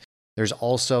life, there's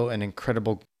also an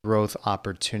incredible growth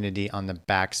opportunity on the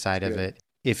backside of it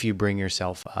if you bring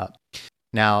yourself up.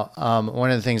 Now, one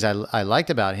of the things I liked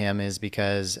about him is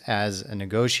because as a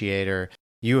negotiator,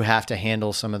 you have to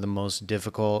handle some of the most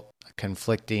difficult,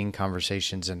 conflicting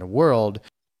conversations in the world.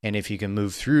 And if you can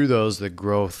move through those, the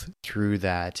growth through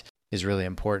that is really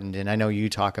important. And I know you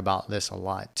talk about this a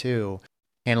lot too.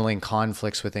 Handling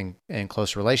conflicts within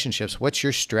close relationships. What's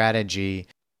your strategy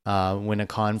when a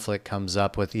conflict comes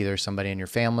up with either somebody in your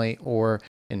family or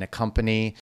in a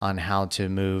company on how to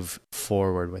move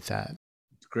forward with that?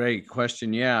 Great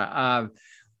question. Yeah.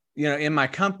 In my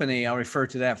company, I'll refer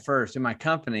to that first. In my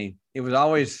company, it was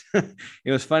always,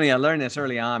 it was funny. I learned this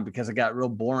early on because it got real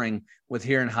boring with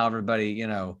hearing how everybody,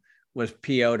 was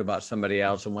PO'd about somebody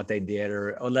else and what they did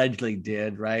or allegedly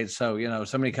did. Right. So,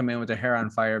 somebody come in with their hair on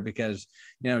fire because,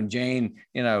 Jane,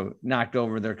 knocked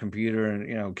over their computer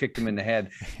and, kicked him in the head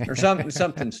or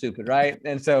something stupid. Right.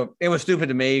 And so it was stupid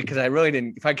to me because I really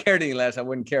didn't, if I cared any less, I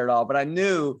wouldn't care at all, but I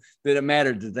knew that it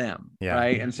mattered to them. Yeah.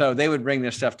 Right. And so they would bring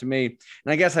this stuff to me.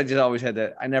 And I guess I just always had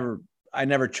that. I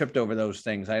never tripped over those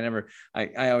things. I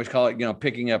always call it,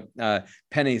 picking up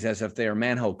pennies as if they are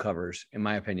manhole covers, in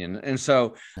my opinion. And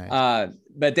so, nice.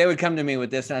 But they would come to me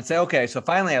with this and I'd say, okay, so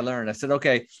finally I learned, I said,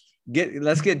 okay,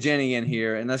 let's get Jenny in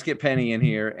here and let's get Penny in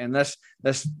here. And let's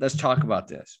talk about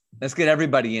this. Let's get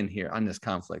everybody in here on this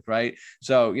conflict. Right.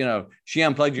 So, she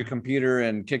unplugged your computer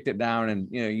and kicked it down and,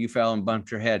 you fell and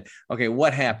bumped your head. Okay.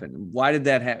 What happened? Why did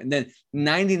that happen? And then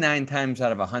 99 times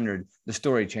out of 100, the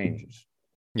story changes.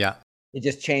 Yeah. It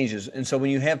just changes. And so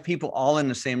when you have people all in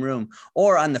the same room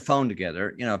or on the phone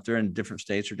together, if they're in different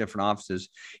states or different offices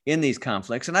in these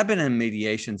conflicts, and I've been in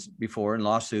mediations before and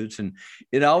lawsuits, and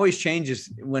it always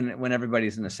changes when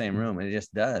everybody's in the same room. It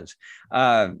just does.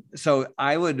 So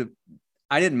I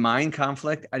didn't mind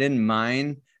conflict. I didn't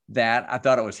mind that. I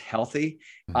thought it was healthy.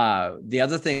 The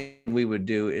other thing we would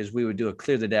do is we would do a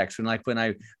clear the decks. And like when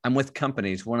I'm with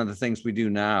companies, one of the things we do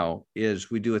now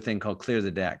is we do a thing called clear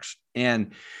the decks.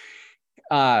 And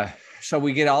so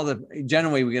we get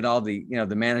generally we get all the,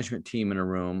 the management team in a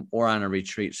room or on a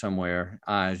retreat somewhere,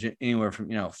 anywhere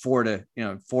from, 4 to,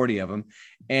 40 of them.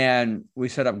 And we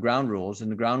set up ground rules. And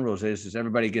the ground rules is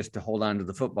everybody gets to hold on to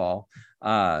the football.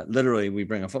 Literally, we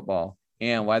bring a football.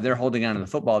 And while they're holding on to the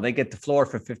football, they get the floor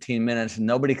for 15 minutes and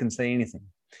nobody can say anything.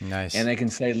 Nice. And they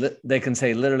can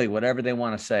say literally whatever they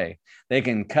want to say. They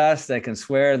can cuss, they can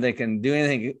swear, they can do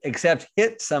anything except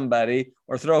hit somebody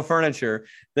or throw furniture.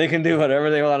 They can do whatever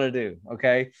they want to do.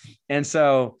 Okay. And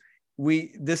so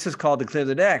this is called the clear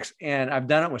the decks. And I've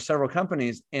done it with several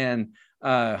companies and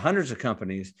hundreds of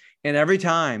companies. And every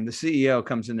time the CEO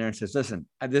comes in there and says, listen,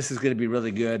 this is going to be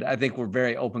really good. I think we're a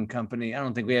very open company. I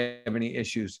don't think we have any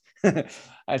issues.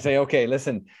 I say, okay,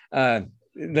 listen, are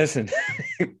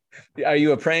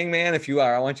you a praying man? If you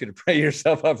are, I want you to pray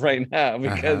yourself up right now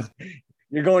because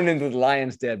you're going into the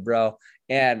lion's den, bro.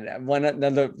 And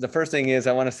the first thing is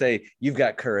I want to say, you've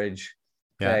got courage.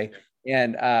 Okay. Yeah.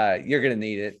 And you're going to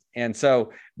need it. And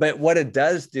so, but what it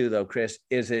does do though, Chris,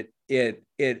 is it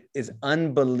is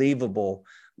unbelievable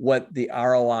what the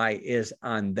ROI is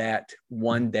on that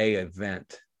one day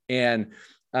event. And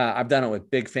I've done it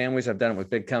with big families. I've done it with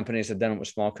big companies. I've done it with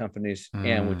small companies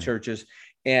and with churches.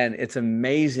 And it's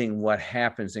amazing what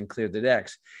happens in Clear the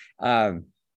Decks.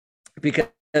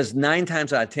 Because 9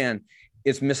 times out of 10,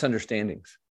 it's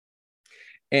misunderstandings.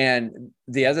 And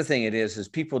the other thing it is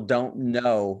people don't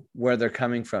know where they're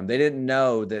coming from. They didn't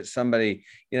know that somebody,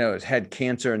 has had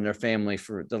cancer in their family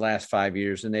for the last 5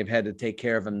 years and they've had to take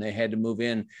care of them. They had to move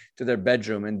in to their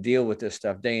bedroom and deal with this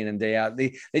stuff day in and day out.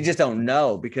 They just don't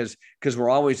know because we're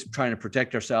always trying to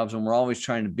protect ourselves and we're always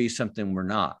trying to be something we're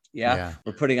not. Yeah.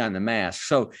 We're putting on the mask.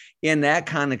 So in that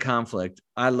kind of conflict,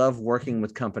 I love working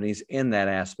with companies in that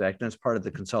aspect. And it's part of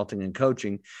the consulting and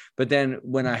coaching. But then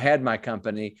when I had my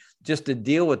company, just to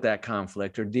deal with that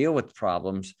conflict or deal with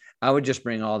problems, I would just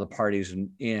bring all the parties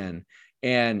in.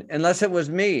 And unless it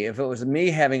was me, if it was me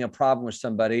having a problem with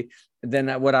somebody, then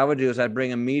what I would do is I'd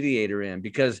bring a mediator in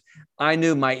because I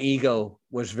knew my ego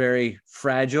was very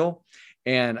fragile.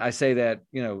 And I say that,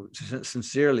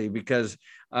 sincerely because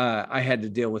I had to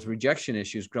deal with rejection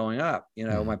issues growing up.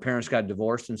 My parents got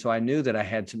divorced. And so I knew that I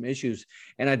had some issues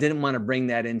and I didn't want to bring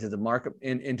that into the market,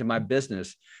 into my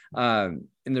business. And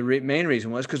the main reason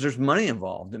was because there's money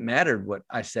involved. It mattered what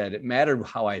I said. It mattered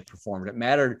how I performed. It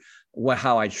mattered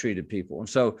how I treated people. And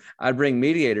so I'd bring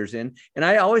mediators in and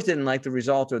I always didn't like the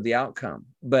result or the outcome,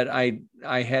 but I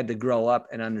had to grow up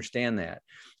and understand that.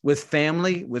 With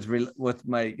family, with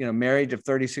my marriage of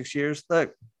 36 years,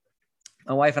 look,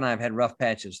 my wife and I have had rough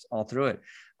patches all through it.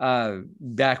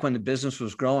 Back when the business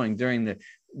was growing during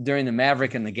the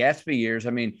Maverick and the Gatsby years,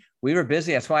 we were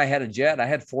busy. That's why I had a jet. I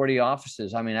had 40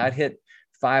 offices. I'd hit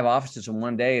 5 offices in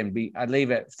one day and I'd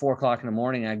leave at 4 o'clock in the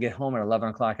morning. And I'd get home at 11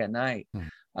 o'clock at night.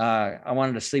 I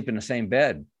wanted to sleep in the same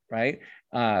bed. Right.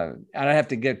 I'd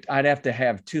have to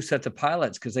have 2 sets of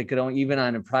pilots because they could only, even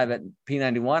on a private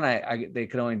P91, they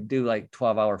could only do like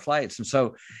 12-hour flights. And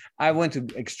so I went to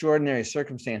extraordinary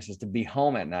circumstances to be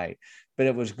home at night, but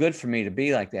it was good for me to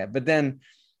be like that. But then,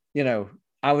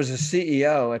 I was a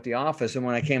CEO at the office. And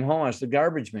when I came home, I was the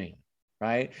garbage man.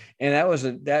 Right. And that was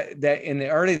that in the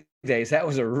early days, that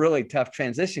was a really tough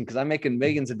transition because I'm making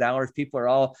millions of dollars. People are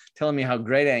all telling me how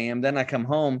great I am. Then I come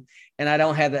home and I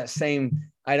don't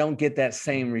get that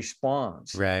same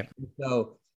response. Right.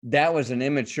 So that was an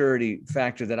immaturity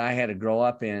factor that I had to grow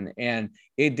up in. And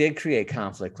it did create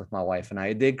conflict with my wife and I.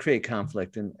 It did create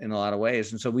conflict in a lot of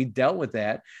ways. And so we dealt with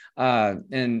that.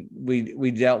 And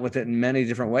we dealt with it in many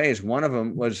different ways. One of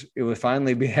them was, it would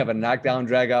finally have a knockdown,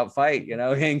 drag out fight,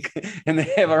 and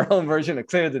they have our own version of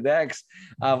Clear the Decks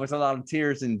with a lot of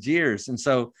tears and jeers. And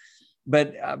so,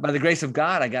 but by the grace of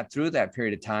God, I got through that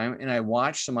period of time and I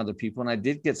watched some other people and I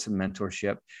did get some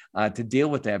mentorship to deal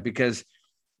with that because,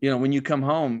 when you come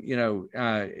home,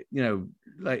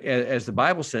 like as the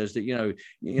Bible says that,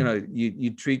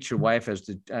 you treat your wife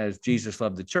as Jesus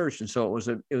loved the church. And so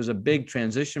it was a big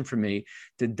transition for me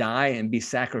to die and be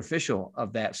sacrificial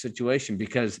of that situation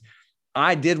because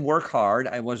I did work hard.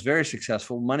 I was very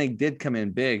successful. Money did come in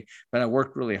big, but I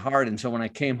worked really hard. And so when I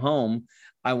came home,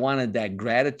 I wanted that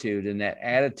gratitude and that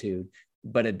attitude,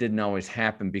 but it didn't always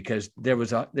happen because there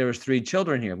was 3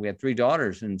 children here. We had 3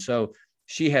 daughters. And so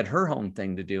she had her own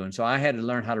thing to do. And so I had to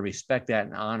learn how to respect that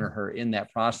and honor her in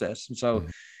that process. And so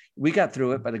we got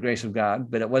through it by the grace of God,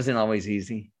 but it wasn't always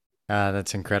easy.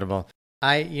 That's incredible.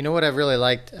 What I've really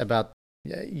liked about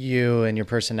you and your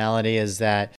personality is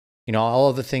that all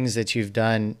of the things that you've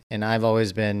done. And I've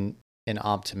always been an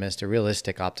optimist, a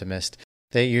realistic optimist,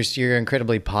 that you're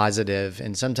incredibly positive,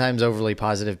 and sometimes overly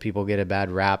positive people get a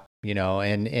bad rap,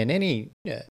 in any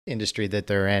industry that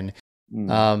they're in.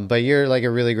 But you're like a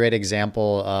really great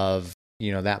example of,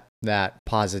 that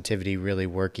positivity really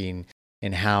working,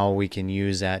 and how we can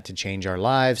use that to change our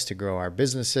lives, to grow our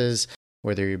businesses,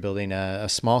 whether you're building a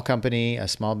small company, a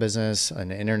small business,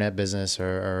 an internet business,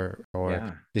 or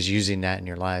just using that in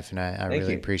your life. And I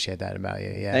really appreciate that about you.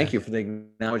 Yeah. Thank you for the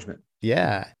acknowledgement.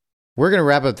 Yeah. We're going to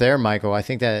wrap up there, Michael. I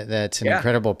think that's an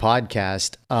incredible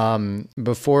podcast.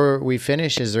 Before we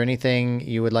finish, is there anything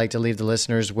you would like to leave the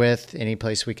listeners with? Any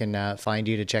place we can find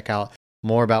you to check out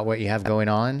more about what you have going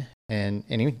on? And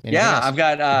anything else? I've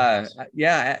got,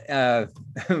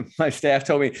 my staff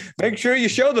told me, make sure you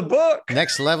show the book.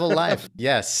 Next Level Life.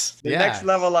 Yes. Next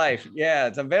Level Life. Yeah.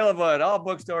 It's available at all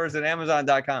bookstores and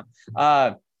Amazon.com.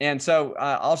 And so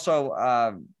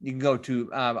also you can go to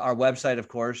our website, of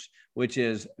course, which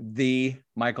is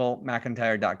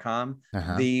themichaelmcintyre.com,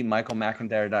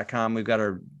 themichaelmcintyre.com. We've got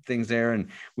our things there, and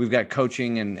we've got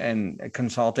coaching and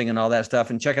consulting and all that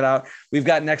stuff. And check it out. We've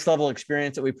got Next Level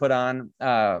Experience that we put on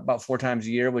about 4 times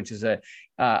a year, which is a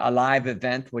live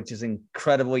event, which is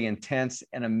incredibly intense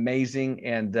and amazing.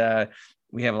 And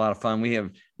we have a lot of fun. We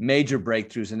have major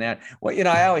breakthroughs in that. Well,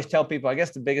 I always tell people, I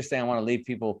guess the biggest thing I want to leave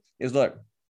people is, look,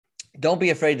 don't be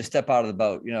afraid to step out of the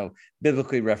boat,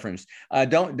 biblically referenced.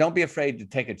 Don't be afraid to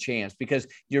take a chance, because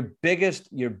your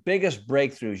biggest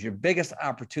breakthroughs, your biggest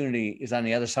opportunity is on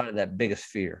the other side of that biggest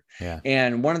fear. Yeah.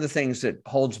 And one of the things that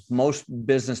holds most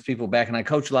business people back, and I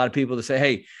coach a lot of people to say,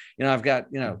 hey, I've got,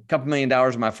 a couple $1 million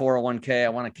in my 401k. I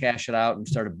want to cash it out and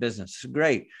start a business. It's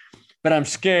great, but I'm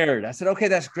scared. I said, okay,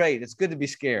 that's great. It's good to be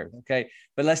scared. Okay.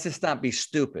 But let's just not be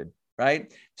stupid.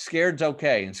 Right? Scared's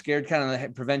okay. And scared kind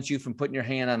of prevents you from putting your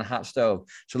hand on a hot stove.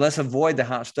 So let's avoid the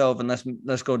hot stove and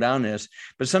let's go down this.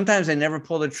 But sometimes they never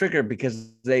pull the trigger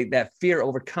because that fear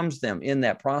overcomes them in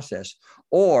that process,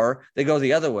 or they go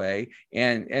the other way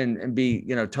and be,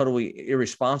 totally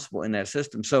irresponsible in that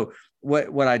system. So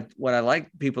what I like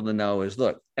people to know is,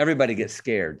 look, everybody gets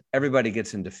scared. Everybody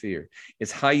gets into fear.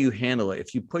 It's how you handle it.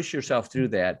 If you push yourself through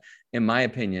that, in my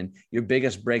opinion, your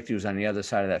biggest breakthroughs on the other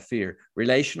side of that fear,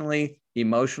 relationally,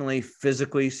 emotionally,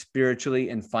 physically, spiritually,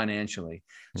 and financially.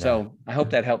 Yeah. So I hope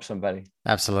that helps somebody.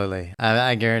 Absolutely.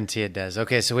 I guarantee it does.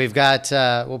 Okay. So we've got,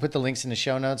 we'll put the links in the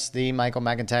show notes,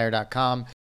 themichaelmcintyre.com.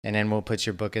 And then we'll put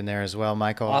your book in there as well,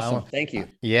 Michael. Awesome. Thank you.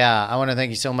 Yeah. I want to thank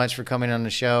you so much for coming on the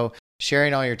show,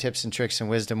 sharing all your tips and tricks and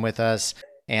wisdom with us.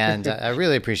 And I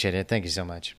really appreciate it. Thank you so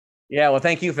much. Yeah. Well,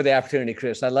 thank you for the opportunity,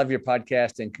 Chris. I love your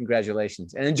podcast, and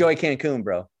congratulations, and enjoy Cancun,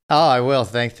 bro. Oh, I will.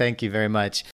 Thank you very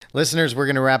much. Listeners, we're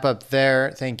going to wrap up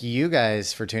there. Thank you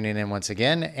guys for tuning in once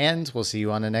again, and we'll see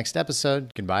you on the next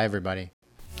episode. Goodbye, everybody.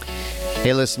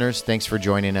 Hey listeners, thanks for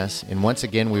joining us. And once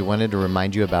again, we wanted to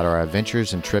remind you about our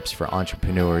adventures and trips for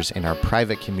entrepreneurs in our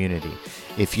private community.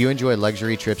 If you enjoy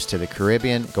luxury trips to the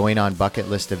Caribbean, going on bucket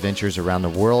list adventures around the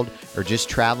world, or just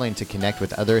traveling to connect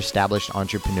with other established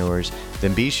entrepreneurs,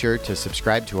 then be sure to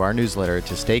subscribe to our newsletter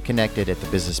to stay connected at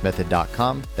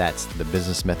thebusinessmethod.com. That's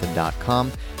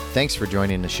thebusinessmethod.com. Thanks for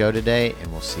joining the show today,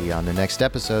 and we'll see you on the next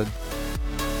episode.